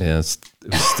awful. did. Yeah,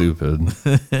 it was stupid.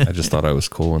 I just thought I was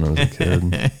cool when I was a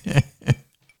kid.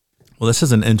 Well, this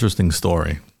is an interesting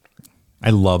story. I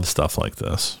love stuff like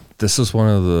this. This is one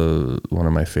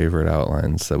of my favorite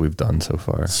outlines that we've done so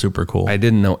far. Super cool. I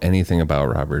didn't know anything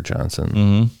about Robert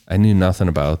Johnson. I knew nothing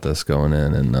about this going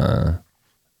in, and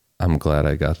I'm glad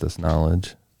I got this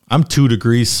knowledge. I'm 2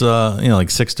 degrees,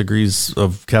 like 6 degrees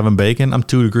of Kevin Bacon. I'm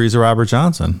 2 degrees of Robert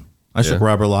Johnson. I shook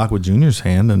Robert Lockwood Jr.'s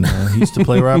hand, and he used to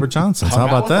play Robert Johnson. How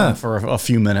about that? For a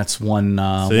few minutes, one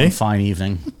fine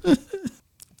evening.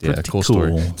 Yeah, cool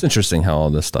story. It's interesting how all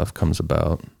this stuff comes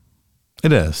about.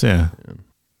 It is, yeah.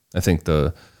 I think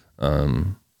the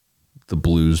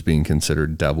blues being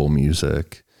considered devil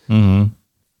music,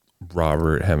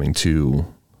 Robert having 2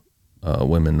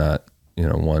 women not,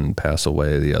 one pass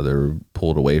away, the other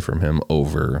pulled away from him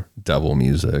over devil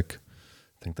music.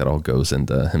 I think that all goes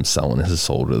into him selling his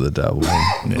soul to the devil.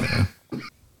 Yeah.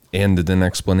 And an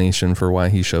explanation for why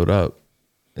he showed up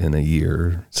in a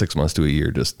year, 6 months to a year,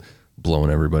 just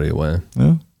blowing everybody away.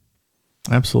 Yeah,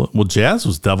 absolutely. Well, jazz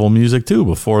was devil music too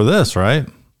before this, right?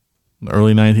 The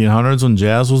early 1900s when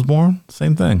jazz was born,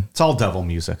 same thing. It's all devil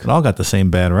music. It all got the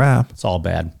same bad rap. It's all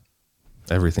bad.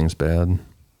 Everything's bad.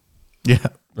 Yeah.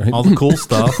 Right? All the cool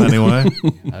stuff anyway.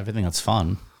 Everything that's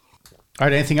fun. All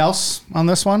right, anything else on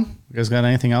this one? You guys got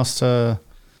anything else to...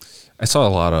 I saw a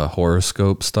lot of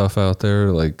horoscope stuff out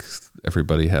there, like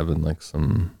everybody having like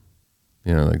some,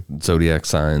 like zodiac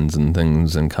signs and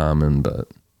things in common, but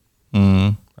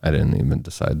I didn't even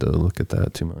decide to look at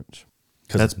that too much.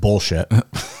 Because that's bullshit.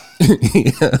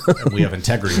 We have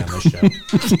integrity on this show.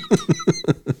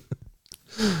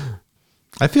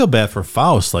 I feel bad for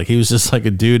Faust. Like, he was just like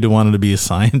a dude who wanted to be a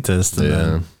scientist. And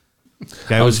then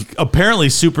guy was apparently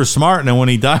super smart, and then when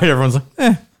he died, everyone's like,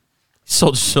 he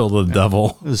sold his soul to the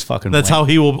devil. It was fucking That's how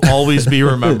he will always be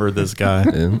remembered, this guy.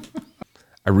 Yeah.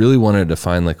 I really wanted to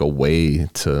find like a way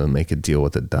to make a deal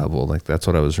with the devil. Like, that's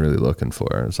what I was really looking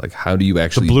for. It's like, how do you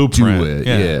actually The blueprint. do it?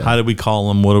 Yeah. How do we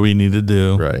call him? What do we need to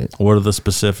do? Right. What are the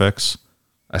specifics?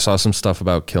 I saw some stuff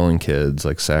about killing kids,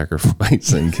 like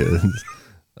sacrificing kids.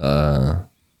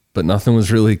 But nothing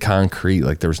was really concrete.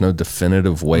 Like, there was no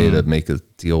definitive way to make a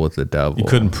deal with the devil. You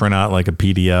couldn't print out like a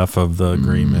PDF of the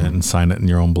agreement and sign it in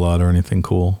your own blood or anything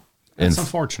cool. It's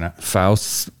unfortunate.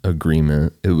 Faust's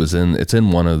agreement, it's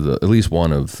in one of at least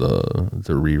one of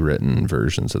the rewritten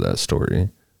versions of that story,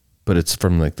 but it's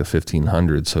from like the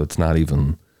 1500s, so it's not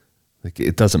even like,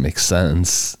 it doesn't make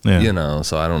sense,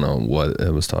 so I don't know what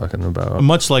it was talking about.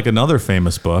 Much like another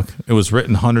famous book, it was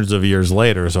written hundreds of years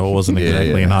later, so it wasn't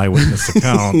exactly an eyewitness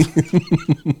account.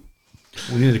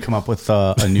 We need to come up with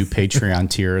a new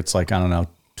Patreon tier. It's like, I don't know,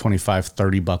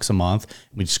 $25-$30 a month.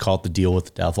 We just call it the Deal with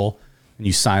the Devil. And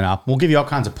you sign up. We'll give you all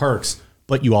kinds of perks,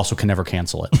 but you also can never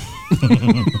cancel it.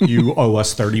 You owe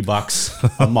us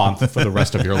 $30 a month for the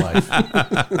rest of your life.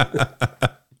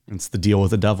 It's the Deal with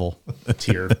the Devil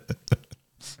tier.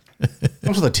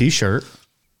 Comes with a t-shirt.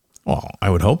 Well,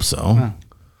 I would hope so.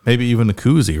 Maybe even a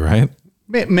koozie, right?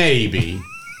 Maybe.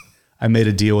 I made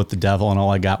a deal with the devil, and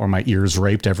all I got were my ears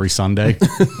raped every Sunday.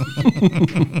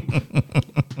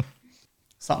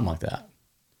 Something like that.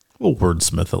 We'll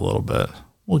wordsmith a little bit.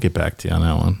 We'll get back to you on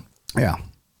that one. Yeah.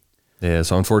 Yeah,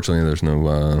 so unfortunately there's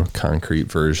no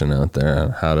concrete version out there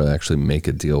on how to actually make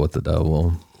a deal with the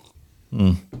devil.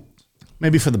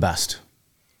 Maybe for the best.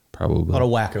 Probably. A lot of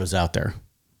wackos out there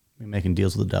making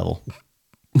deals with the devil.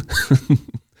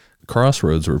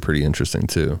 Crossroads were pretty interesting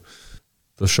too.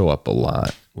 They'll show up a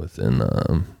lot within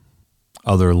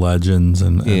other legends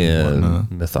and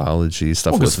mythology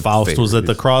stuff. Because Faust was at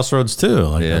the crossroads too.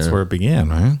 Like, that's where it began,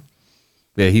 right?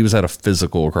 Yeah, he was at a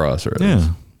physical crossroads. Yeah.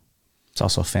 It's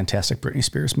also a fantastic Britney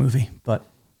Spears movie, but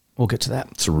we'll get to that.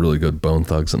 It's a really good Bone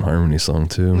Thugs and Harmony song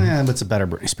too. Yeah, but it's a better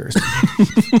Britney Spears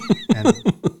movie. And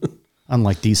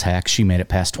unlike these hacks, she made it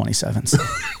past 27. So.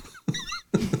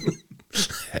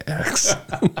 Hacks.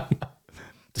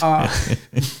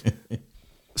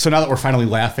 So now that we're finally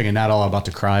laughing and not all about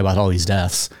to cry about all these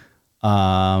deaths,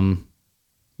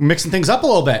 mixing things up a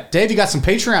little bit. Dave, you got some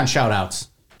Patreon shout outs.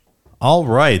 All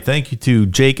right. Thank you to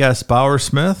Jake S.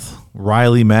 Bowersmith,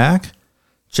 Riley Mack,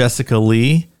 Jessica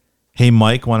Lee. Hey,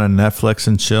 Mike, want a Netflix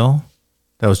and chill?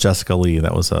 That was Jessica Lee.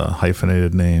 That was a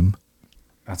hyphenated name.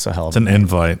 That's a hell of It's an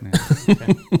invite. Yeah.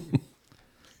 Okay.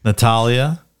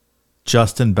 Natalia,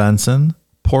 Justin Benson,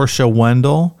 Portia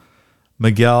Wendell,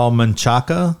 Miguel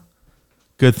Menchaca.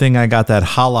 Good thing I got that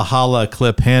Holla Holla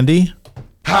clip handy.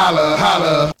 Holla,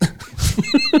 holla.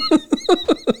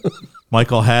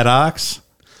 Michael Haddox,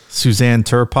 Suzanne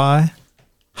Turpie,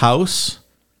 House,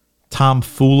 Tom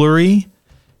Foolery,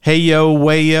 Hey Yo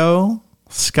Wayo,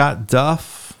 Scott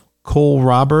Duff, Cole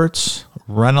Roberts,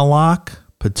 Renalock,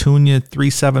 Petunia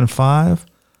 375,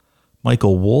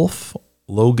 Michael Wolf,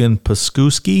 Logan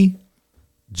Paskuski,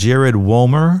 Jared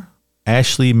Womer,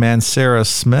 Ashley Mancera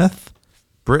Smith,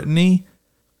 Brittany,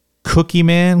 Cookie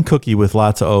Man, Cookie with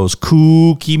lots of O's,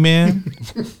 Cookie Man,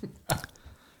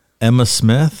 Emma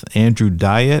Smith, Andrew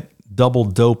Diet, Double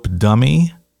Dope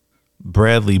Dummy,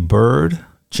 Bradley Bird,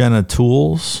 Jenna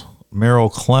Tools,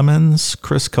 Meryl Clemens,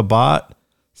 Chris Cabot,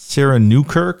 Sarah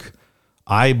Newkirk,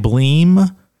 I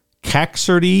Bleem,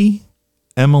 Caxardy,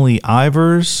 Emily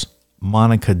Ivers,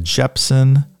 Monica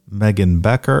Jepson, Megan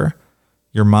Becker,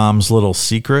 Your Mom's Little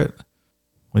Secret.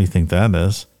 What do you think that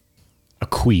is? A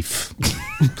queef.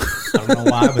 I don't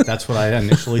know why, but that's what I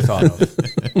initially thought of.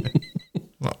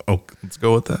 Oh, let's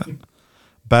go with that.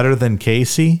 Better Than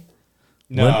Casey?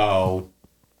 No.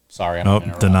 Sorry. I'm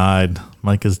Nope, denied.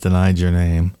 Mike has denied your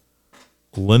name.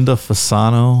 Linda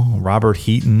Fasano, Robert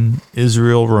Heaton,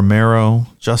 Israel Romero,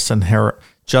 Justin Her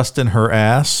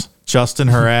Ass.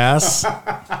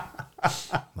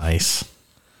 Nice.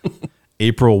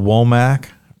 April Womack,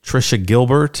 Trisha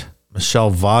Gilbert, Michelle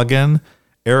Vaughan,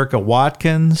 Erica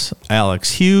Watkins,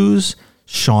 Alex Hughes,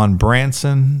 Sean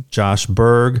Branson, Josh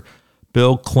Berg,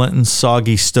 Bill Clinton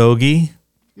Soggy Stogie,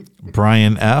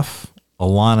 Brian F.,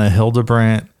 Alana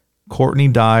Hildebrandt, Courtney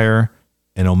Dyer,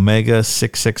 and Omega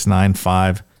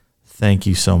 6695. Thank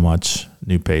you so much,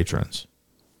 new patrons.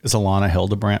 Is Alana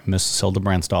Hildebrandt Mrs.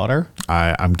 Hildebrandt's daughter?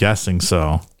 I'm guessing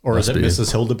so. Or is it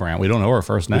Mrs. Hildebrandt? We don't know her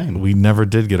first name. We never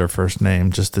did get her first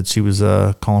name, just that she was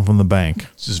calling from the bank.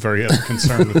 She's very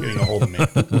concerned with getting a hold of me.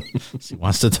 She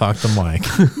wants to talk to Mike.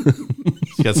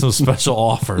 She's got some special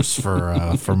offers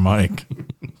for Mike.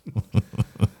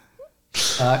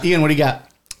 Ian, what do you got?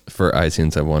 For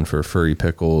iTunes, I won for Furry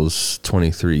Pickles,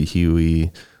 23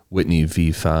 Huey, Whitney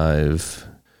V5,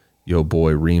 Yo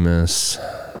Boy Remus,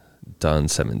 Don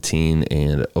 17,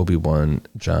 and Obi-Wan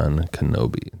John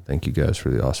Kenobi. Thank you guys for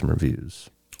the awesome reviews.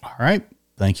 All right.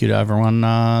 Thank you to everyone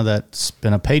that's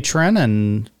been a patron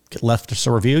and left us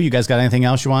a review. You guys got anything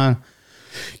else you want to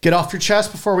get off your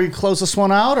chest before we close this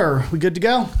one out, or are we good to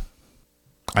go?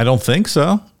 I don't think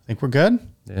so. Think we're good?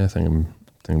 Yeah, I think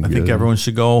I think everyone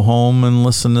should go home and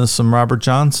listen to some Robert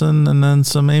Johnson and then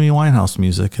some Amy Winehouse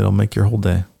music. It'll make your whole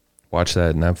day. Watch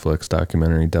that Netflix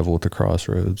documentary, Devil at the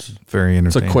Crossroads. Very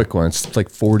entertaining. It's a quick one. It's like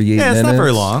 48 minutes. Yeah, it's not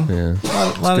very long. Yeah.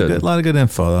 A lot of good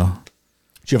info, though. Do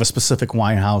you have a specific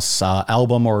Winehouse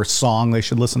album or song they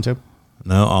should listen to?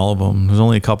 No, all of them. There's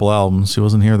only a couple albums. He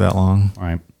wasn't here that long. All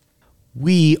right.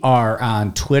 We are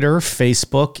on Twitter,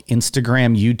 Facebook,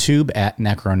 Instagram, YouTube at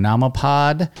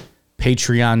Necronomipod,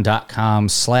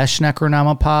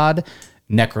 patreon.com/Necronomipod,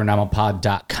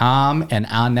 necronomipod.com, and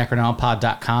on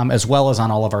necronomipod.com, as well as on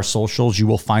all of our socials, you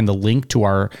will find the link to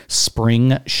our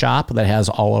spring shop that has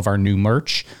all of our new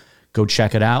merch. Go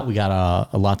check it out. We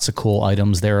got lots of cool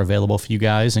items there available for you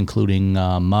guys, including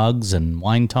mugs and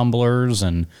wine tumblers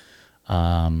and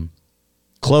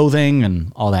clothing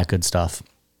and all that good stuff.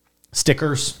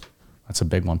 Stickers. That's a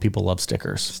big one. People love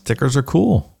stickers. Stickers are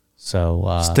cool.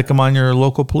 So stick them on your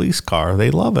local police car. They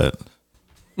love it.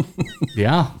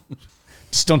 Yeah.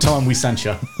 Just don't tell them we sent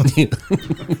you.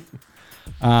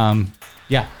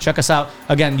 Yeah, check us out.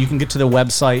 Again, you can get to the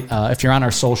website. If you're on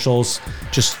our socials,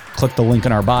 just click the link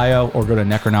in our bio or go to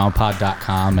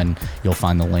necronomipod.com and you'll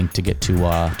find the link to get to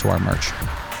our merch.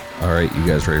 All right, you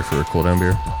guys ready for a cool down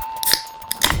beer?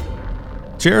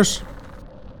 Cheers.